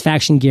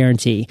 satisfaction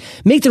guarantee.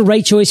 Make the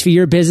right choice for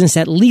your business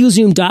at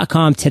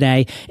LegalZoom.com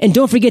today. And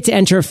don't forget to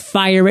enter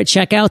FIRE at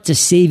checkout to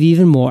save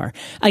even more.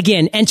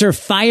 Again, enter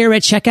FIRE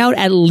at checkout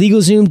at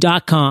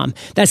LegalZoom.com.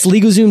 That's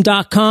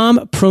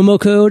LegalZoom.com, promo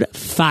code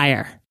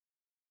FIRE.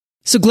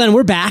 So Glen,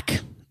 we're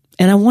back.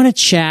 And I want to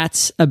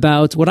chat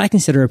about what I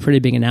consider a pretty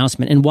big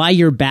announcement and why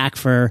you're back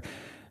for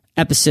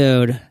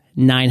episode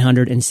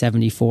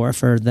 974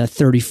 for the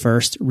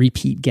 31st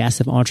repeat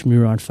guest of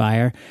Entrepreneur on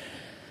Fire.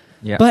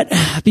 Yeah. But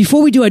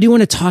before we do, I do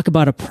want to talk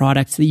about a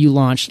product that you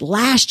launched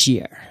last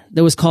year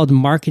that was called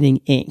Marketing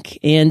Inc.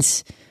 And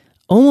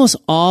almost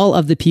all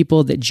of the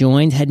people that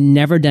joined had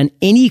never done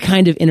any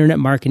kind of internet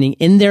marketing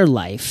in their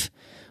life.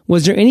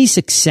 Was there any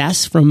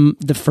success from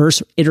the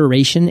first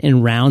iteration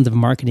and round of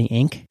Marketing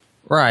Inc.?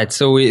 Right.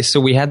 So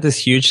we had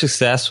this huge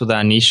success with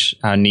our niche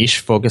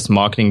focused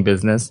marketing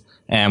business,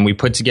 and we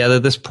put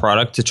together this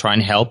product to try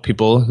and help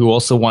people who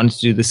also wanted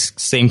to do this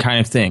same kind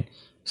of thing.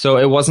 So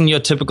it wasn't your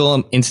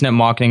typical internet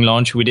marketing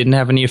launch. We didn't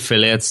have any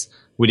affiliates.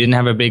 We didn't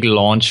have a big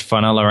launch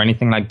funnel or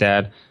anything like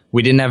that.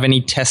 We didn't have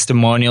any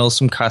testimonials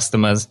from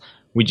customers.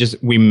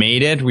 We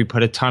made it. We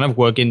put a ton of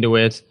work into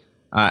it,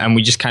 and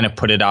we just kind of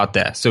put it out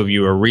there. So if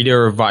you were a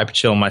reader of Vibe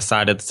Chill, my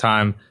site at the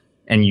time,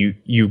 and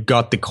you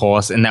got the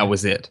course, and that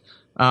was it.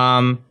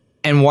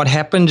 And what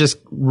happened just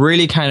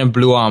really kind of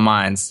blew our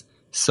minds.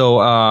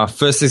 So,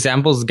 first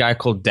example is a guy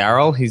called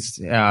Daryl. He's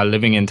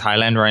living in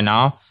Thailand right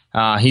now.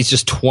 He's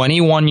just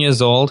 21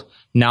 years old.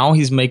 Now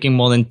he's making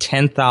more than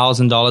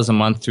 $10,000 a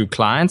month through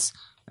clients.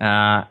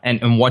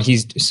 And what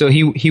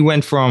he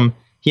went from,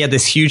 he had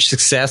this huge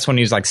success when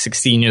he was like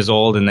 16 years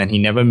old, and then he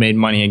never made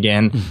money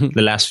again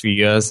the last few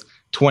years.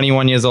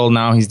 21 years old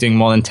now, he's doing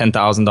more than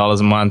 $10,000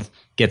 a month.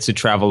 gets to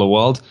travel the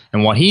world.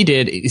 And what he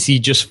did is he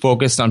just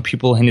focused on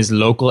people in his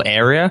local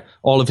area,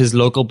 all of his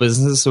local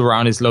businesses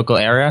around his local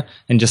area,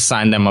 and just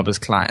signed them up as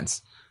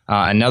clients.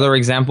 Another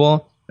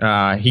example,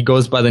 he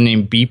goes by the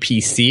name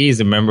BPC. He's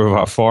a member of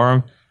our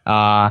forum.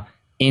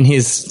 In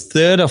his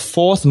third or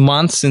fourth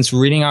month since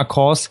reading our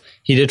course,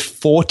 he did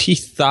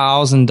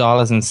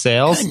 $40,000 in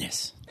sales.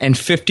 Goodness. And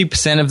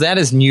 50% of that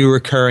is new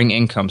recurring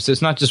income. So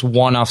it's not just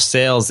one-off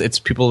sales. It's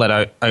people that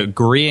are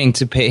agreeing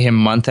to pay him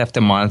month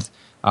after month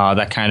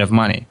that kind of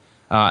money.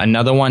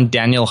 Another one,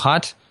 Daniel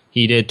Hutt,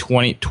 he did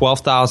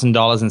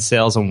 $12,000 in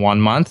sales in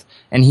 1 month.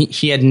 And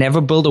he had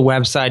never built a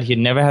website. He had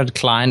never had a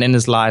client in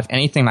his life,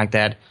 anything like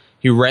that.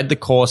 He read the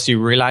course. He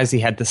realized he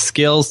had the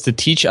skills to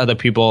teach other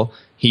people.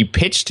 He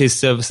pitched his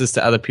services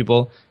to other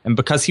people. And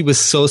because he was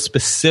so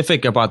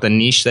specific about the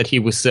niche that he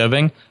was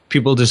serving,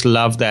 people just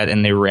loved that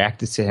and they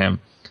reacted to him.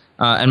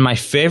 And my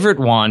favorite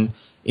one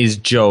is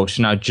Josh.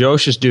 Now,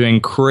 Josh is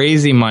doing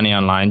crazy money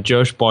online.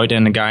 Josh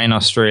Boyden, a guy in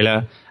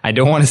Australia. I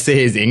don't want to say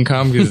his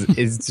income because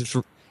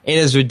it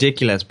is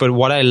ridiculous. But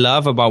what I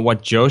love about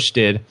what Josh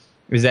did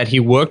is that he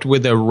worked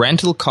with a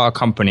rental car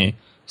company.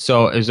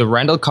 So it was a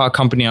rental car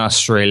company in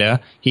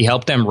Australia. He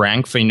helped them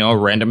rank for,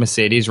 rent a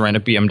Mercedes, rent a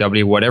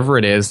BMW, whatever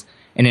it is.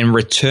 And in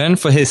return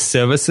for his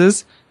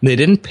services, they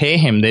didn't pay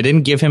him. They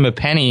didn't give him a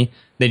penny.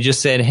 They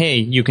just said, hey,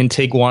 you can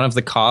take one of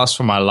the cars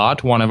from our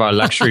lot, one of our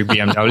luxury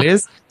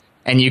BMWs,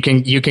 and you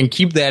can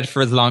keep that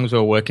for as long as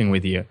we're working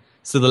with you.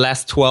 So the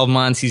last 12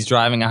 months, he's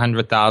driving a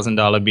 $100,000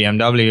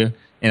 BMW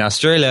in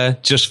Australia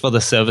just for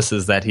the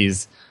services that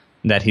he's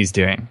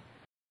doing.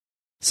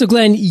 So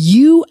Glenn,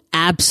 you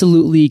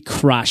absolutely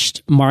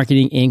crushed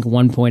Marketing Inc.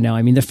 1.0.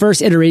 I mean, the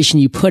first iteration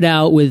you put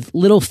out with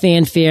little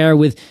fanfare,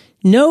 with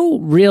no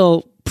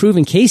real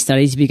proven case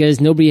studies because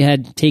nobody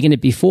had taken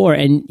it before.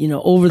 And,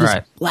 over this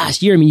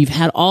last year, I mean, you've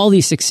had all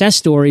these success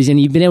stories and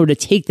you've been able to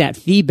take that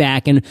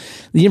feedback and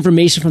the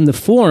information from the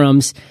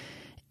forums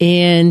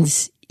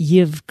and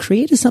you've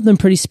created something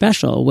pretty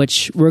special,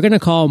 which we're going to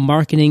call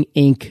Marketing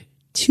Inc.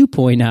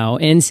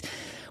 2.0. And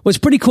what's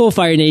pretty cool,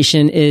 Fire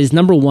Nation, is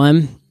number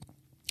one,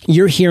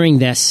 you're hearing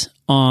this,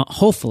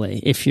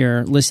 hopefully, if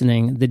you're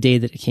listening the day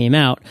that it came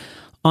out,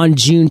 on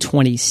June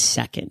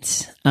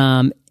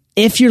 22nd.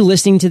 If you're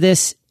listening to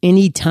this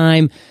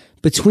anytime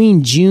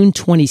between June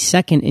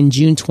 22nd and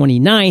June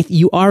 29th,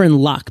 you are in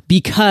luck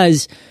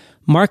because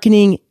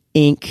Marketing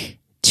Inc.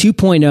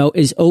 2.0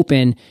 is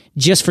open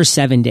just for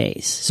 7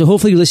 days. So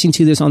hopefully you're listening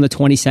to this on the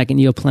 22nd.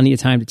 You have plenty of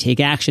time to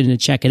take action and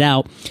to check it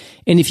out.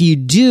 And if you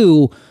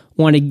do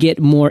want to get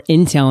more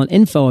intel and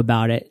info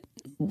about it,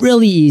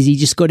 really easy.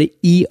 Just go to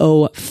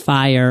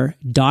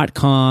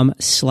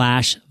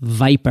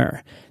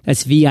eofire.com/viper.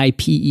 That's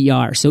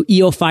VIPER. So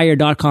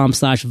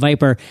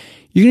eofire.com/viper.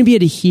 You're going to be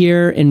able to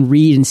hear and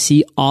read and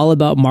see all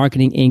about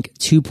Marketing Inc.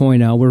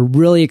 2.0. We're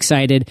really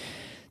excited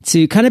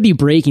to kind of be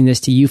breaking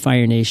this to you,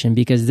 Fire Nation,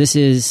 because this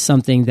is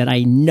something that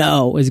I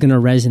know is going to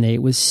resonate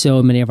with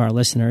so many of our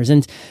listeners.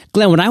 And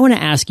Glenn, what I want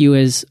to ask you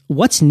is,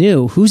 what's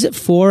new? Who's it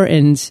for?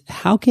 And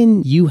how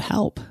can you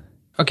help?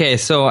 Okay,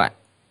 so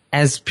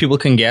as people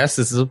can guess,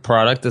 this is a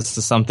product. This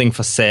is something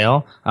for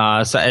sale.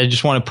 So I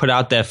just want to put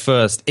out there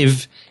first.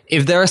 If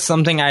there is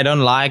something I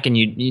don't like, and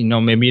you know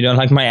maybe you don't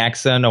like my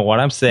accent or what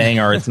I'm saying,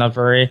 or it's not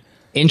very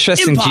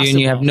interesting to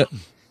you,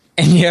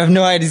 and you have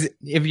no idea,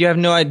 if you have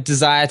no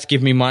desire to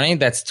give me money,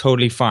 that's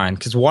totally fine.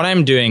 Because what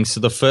I'm doing, so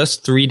the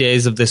first 3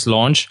 days of this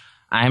launch,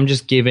 I'm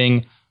just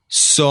giving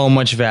so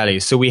much value.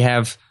 So we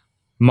have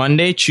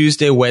Monday,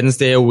 Tuesday,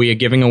 Wednesday, we are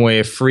giving away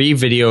a free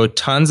video,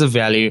 tons of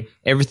value,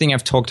 everything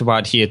I've talked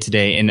about here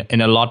today,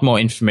 and a lot more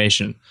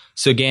information.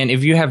 So again,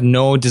 if you have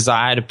no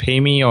desire to pay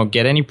me or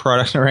get any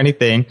product or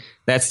anything,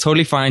 that's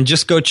totally fine.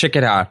 Just go check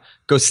it out.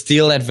 Go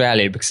steal that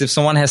value. Because if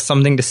someone has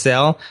something to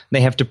sell,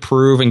 they have to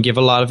prove and give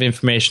a lot of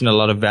information, a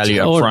lot of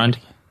value up front.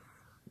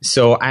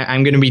 So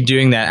I'm going to be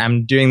doing that.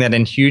 I'm doing that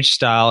in huge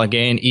style.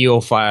 Again,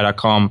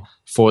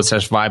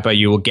 eofire.com/Viper.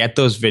 You will get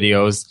those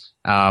videos.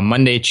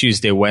 Monday,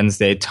 Tuesday,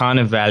 Wednesday, ton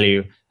of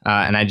value,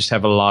 and I just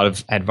have a lot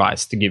of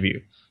advice to give you.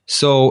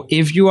 So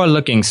if you are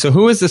looking, so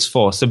who is this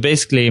for? So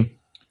basically,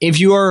 if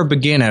you are a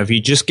beginner, if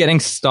you're just getting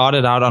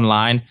started out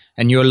online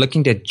and you're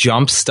looking to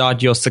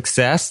jumpstart your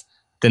success,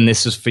 then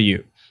this is for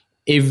you.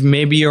 If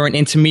maybe you're an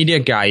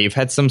intermediate guy, you've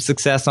had some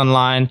success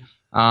online,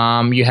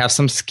 you have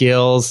some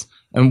skills,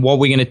 and what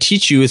we're going to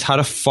teach you is how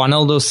to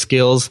funnel those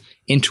skills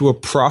into a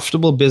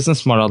profitable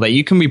business model that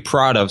you can be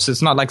proud of. So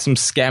it's not like some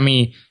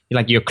scammy,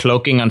 like you're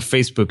cloaking on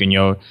Facebook and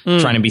you're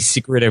trying to be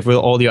secretive with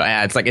all your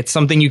ads. Like it's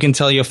something you can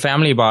tell your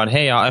family about.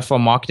 Hey, I offer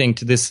marketing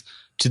to this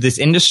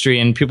industry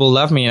and people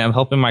love me and I'm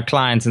helping my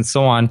clients and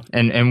so on.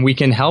 And we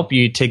can help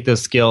you take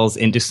those skills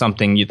into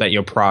something that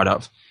you're proud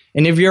of.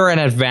 And if you're an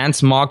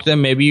advanced marketer,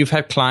 maybe you've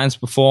had clients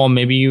before,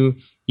 maybe you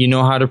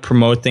know how to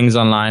promote things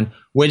online.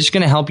 We're just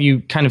going to help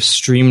you kind of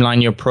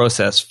streamline your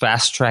process,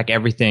 fast track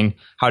everything,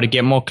 how to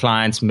get more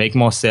clients, make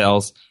more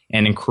sales,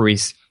 and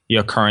increase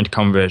your current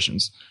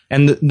conversions.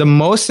 And the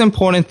most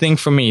important thing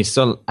for me,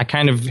 so I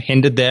kind of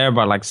hinted there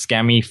about like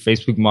scammy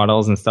Facebook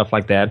models and stuff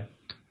like that.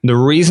 The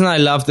reason I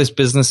love this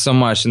business so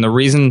much and the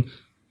reason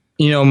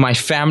my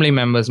family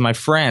members, my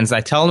friends,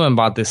 I tell them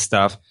about this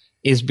stuff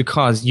is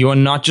because you're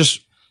not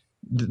just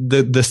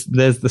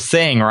there's the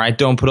saying, right?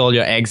 Don't put all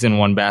your eggs in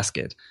one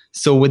basket.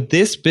 So with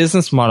this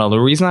business model, the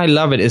reason I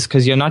love it is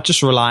because you're not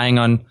just relying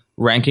on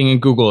ranking in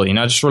Google. You're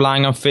not just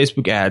relying on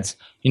Facebook ads.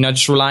 You're not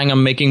just relying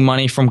on making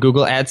money from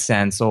Google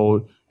AdSense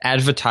or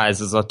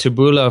advertisers or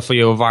Taboola for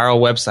your viral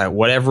website,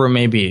 whatever it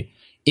may be.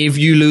 If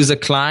you lose a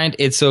client,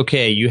 it's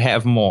okay. You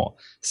have more.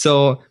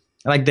 So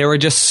like there are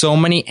just so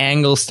many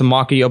angles to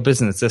market your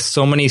business. There's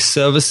so many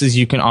services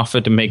you can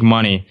offer to make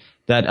money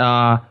that,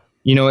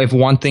 if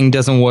one thing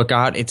doesn't work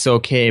out, it's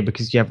okay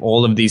because you have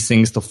all of these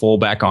things to fall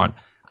back on.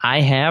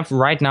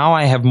 Right now,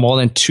 I have more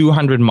than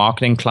 200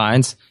 marketing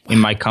clients in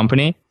my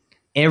company.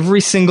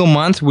 Every single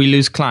month we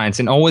lose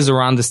clients, and always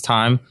around this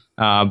time,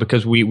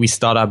 because we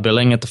start our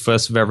billing at the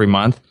first of every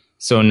month.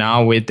 So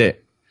now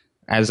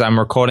as I'm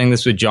recording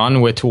this with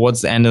John, we're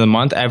towards the end of the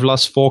month. I've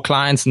lost 4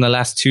 clients in the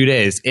last 2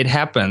 days. It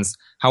happens.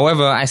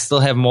 However, I still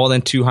have more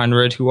than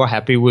 200 who are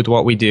happy with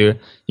what we do.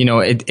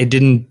 It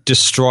didn't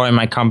destroy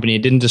my company.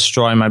 It didn't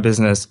destroy my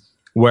business.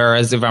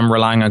 Whereas if I'm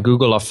relying on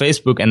Google or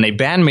Facebook and they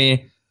ban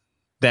me,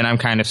 then I'm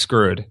kind of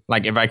screwed.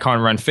 Like if I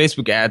can't run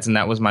Facebook ads and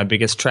that was my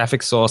biggest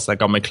traffic source,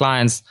 like on my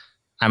clients,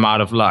 I'm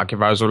out of luck. If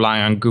I was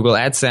relying on Google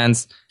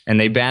AdSense and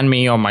they ban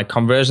me or my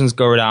conversions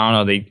go down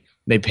or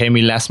they pay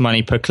me less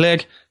money per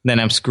click, then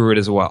I'm screwed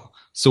as well.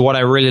 So what I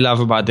really love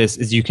about this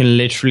is you can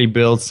literally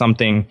build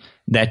something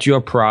that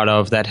you're proud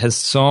of that has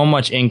so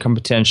much income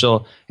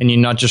potential, and you're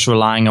not just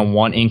relying on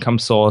one income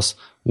source,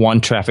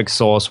 one traffic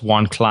source,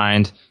 one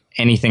client,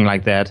 anything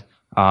like that.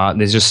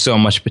 There's just so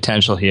much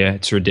potential here.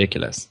 It's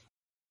ridiculous.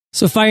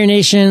 So Fire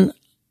Nation,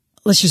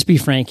 let's just be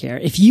frank here.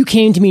 If you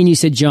came to me and you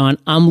said, John,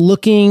 I'm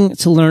looking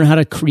to learn how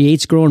to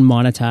create, grow, and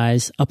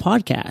monetize a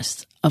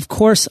podcast, of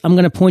course, I'm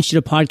going to point you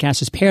to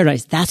Podcaster's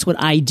Paradise. That's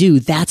what I do.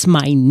 That's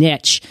my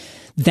niche.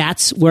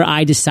 That's where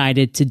I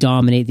decided to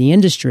dominate the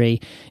industry.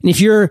 And if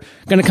you're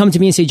going to come to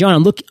me and say,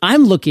 John,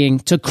 I'm looking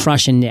to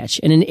crush a niche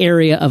in an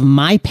area of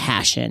my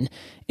passion,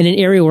 in an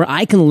area where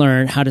I can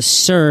learn how to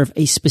serve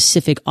a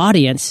specific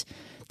audience,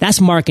 that's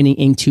Marketing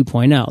Inc.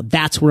 2.0.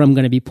 That's where I'm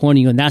going to be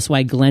pointing you. And that's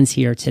why Glen's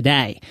here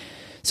today.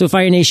 So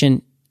Fire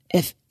Nation,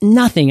 if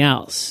nothing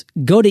else,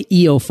 go to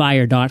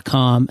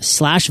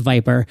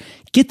eofire.com/Viper.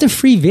 Get the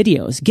free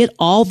videos. Get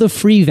all the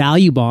free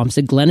value bombs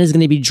that Glen is going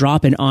to be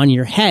dropping on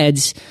your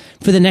heads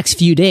for the next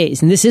few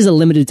days. And this is a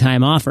limited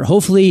time offer.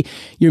 Hopefully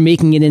you're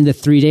making it in the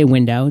 3-day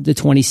window, the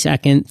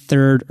 22nd,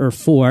 3rd, or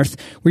 4th,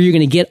 where you're going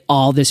to get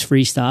all this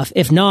free stuff.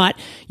 If not,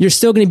 you're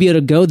still going to be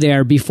able to go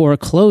there before it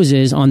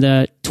closes on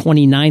the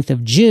 29th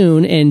of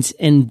June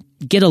and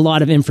get a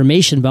lot of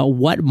information about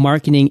what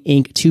Marketing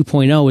Inc.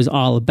 2.0 is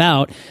all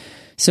about.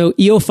 So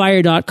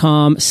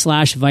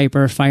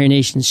eofire.com/Viper, Fire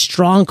Nation,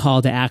 strong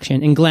call to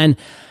action. And Glen,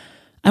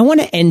 I want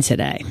to end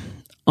today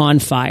on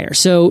fire.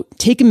 So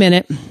take a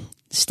minute,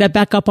 step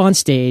back up on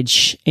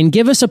stage and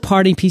give us a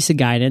parting piece of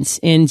guidance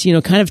and,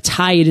 kind of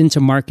tie it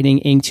into Marketing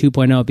Inc.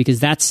 2.0, because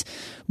that's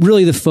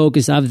really the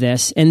focus of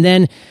this. And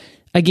then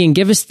again,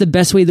 give us the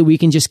best way that we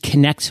can just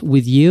connect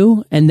with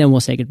you, and then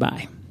we'll say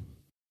goodbye.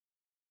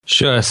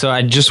 Sure. So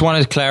I just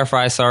wanted to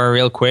clarify, Sarah,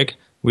 real quick.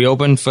 We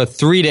open for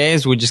 3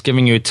 days. We're just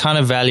giving you a ton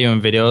of value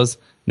in videos.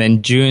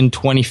 Then June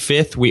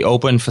 25th, we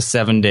open for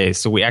 7 days.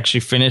 So we actually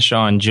finish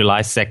on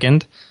July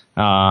 2nd,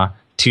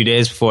 2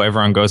 days before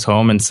everyone goes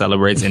home and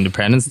celebrates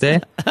Independence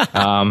Day.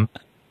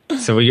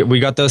 So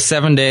we got those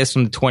 7 days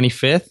from the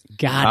 25th.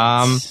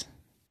 Got it.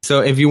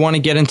 So if you want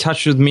to get in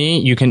touch with me,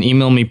 you can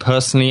email me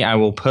personally. I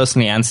will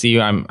personally answer you.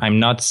 I'm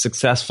not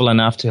successful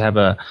enough to have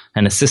an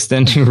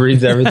assistant who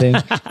reads everything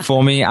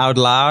for me out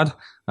loud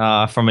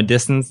from a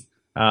distance.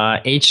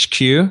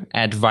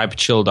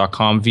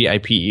 HQ@viperchill.com,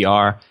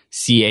 VIPERCHILL.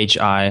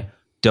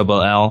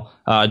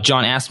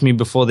 John asked me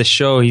before the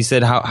show, he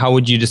said, how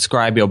would you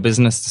describe your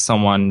business to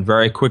someone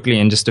very quickly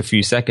in just a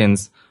few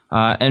seconds?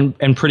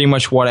 And pretty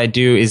much what I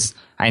do is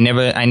I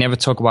never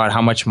talk about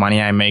how much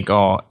money I make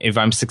or if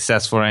I'm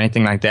successful or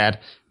anything like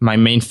that. My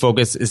main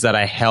focus is that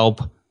I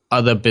help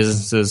other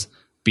businesses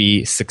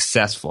be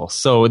successful.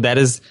 So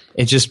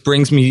it just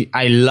brings me,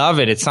 I love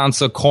it. It sounds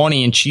so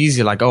corny and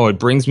cheesy, like, it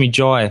brings me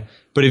joy.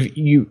 But if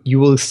you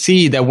will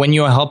see that when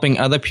you're helping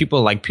other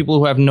people, like people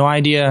who have no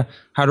idea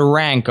how to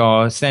rank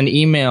or send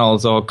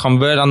emails or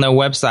convert on their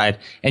website,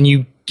 and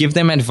you give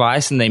them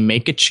advice and they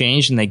make a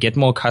change and they get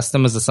more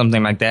customers or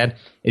something like that,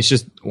 it's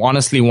just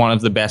honestly one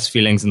of the best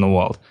feelings in the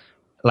world.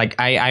 Like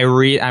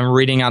I'm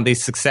reading out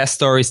these success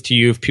stories to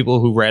you of people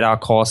who read our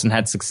course and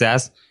had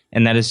success.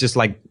 And that is just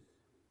like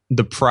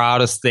the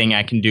proudest thing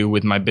I can do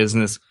with my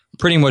business,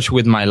 pretty much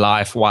with my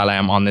life while I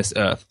am on this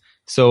earth.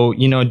 So,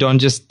 don't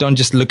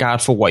just look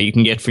out for what you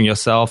can get for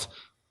yourself.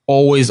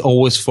 Always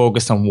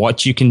focus on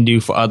what you can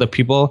do for other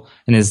people.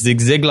 And as Zig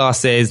Ziglar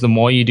says, the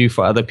more you do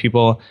for other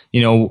people,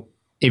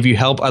 if you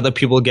help other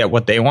people get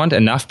what they want,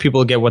 enough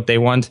people get what they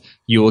want,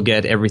 you will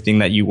get everything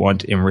that you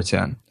want in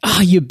return.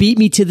 Oh, you beat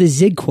me to the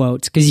Zig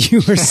quote because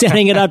you were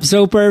setting it up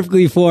so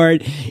perfectly for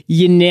it.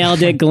 You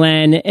nailed it,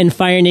 Glen. And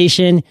Fire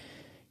Nation,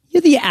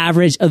 You're the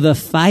average of the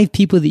 5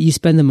 people that you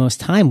spend the most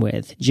time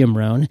with, Jim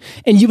Rohn.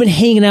 And you've been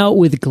hanging out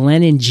with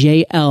Glen and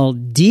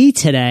JLD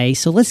today,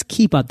 so let's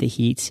keep up the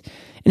heat.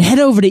 And head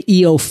over to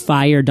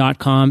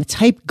eofire.com,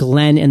 type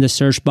Glen in the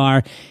search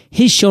bar.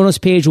 His show notes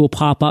page will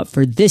pop up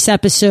for this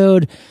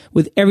episode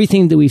with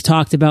everything that we've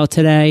talked about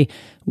today,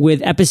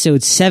 with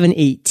episode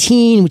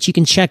 718, which you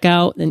can check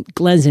out, and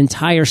Glen's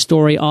entire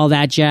story, all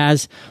that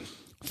jazz.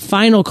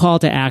 Final call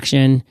to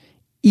action,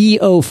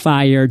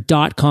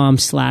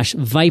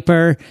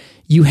 eofire.com/Viper.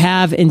 You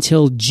have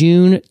until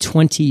June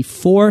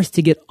 24th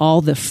to get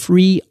all the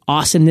free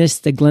awesomeness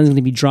that Glen's going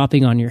to be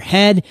dropping on your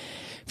head.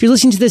 If you're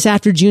listening to this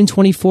after June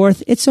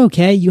 24th, it's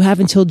okay. You have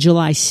until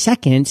July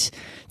 2nd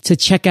to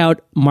check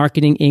out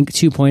Marketing Inc.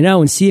 2.0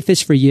 and see if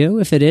it's for you.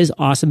 If it is,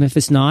 awesome. If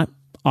it's not,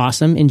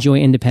 awesome. Enjoy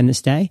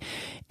Independence Day.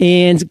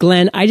 And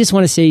Glen, I just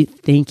want to say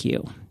thank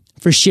you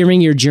for sharing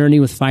your journey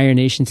with Fire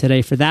Nation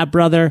today. For that,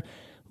 brother,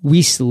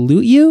 we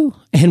salute you,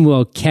 and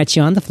we'll catch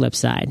you on the flip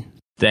side.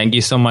 Thank you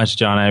so much,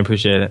 John. I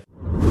appreciate it.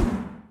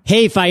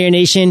 Hey, Fire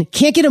Nation.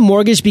 Can't get a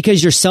mortgage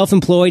because you're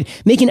self-employed,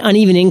 making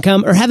uneven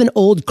income, or have an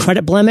old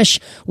credit blemish?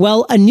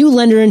 Well, a new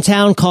lender in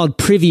town called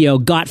Privio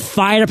got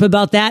fired up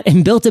about that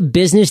and built a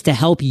business to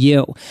help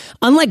you.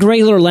 Unlike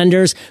regular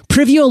lenders,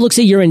 Privio looks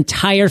at your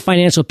entire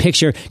financial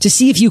picture to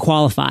see if you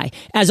qualify.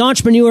 As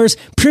entrepreneurs,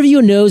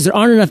 Privio knows there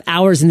aren't enough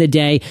hours in the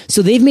day,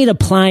 so they've made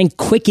applying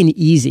quick and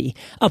easy.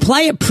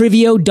 Apply at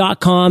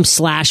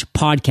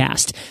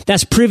privio.com/podcast.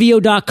 That's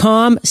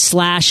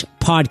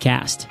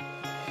privio.com/podcast.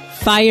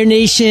 Fire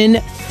Nation,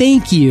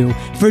 thank you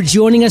for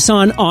joining us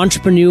on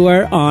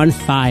Entrepreneur on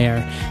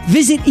Fire.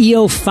 Visit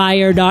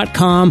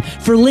eofire.com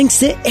for links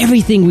to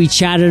everything we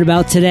chatted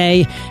about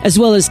today, as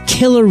well as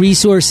killer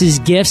resources,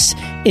 gifts,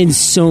 and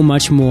so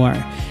much more.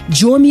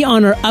 Join me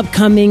on our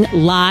upcoming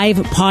live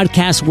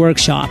podcast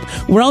workshop,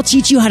 where I'll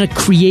teach you how to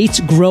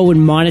create, grow,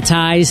 and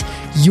monetize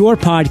your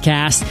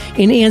podcast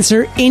and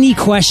answer any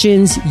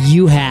questions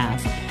you have.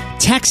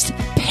 Text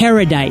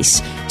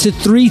Paradise to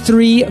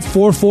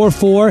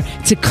 33444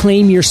 to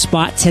claim your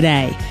spot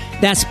today.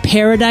 That's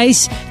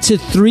Paradise to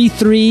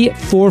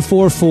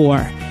 33444.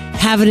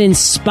 Have an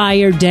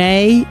inspired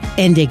day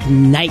and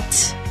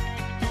ignite.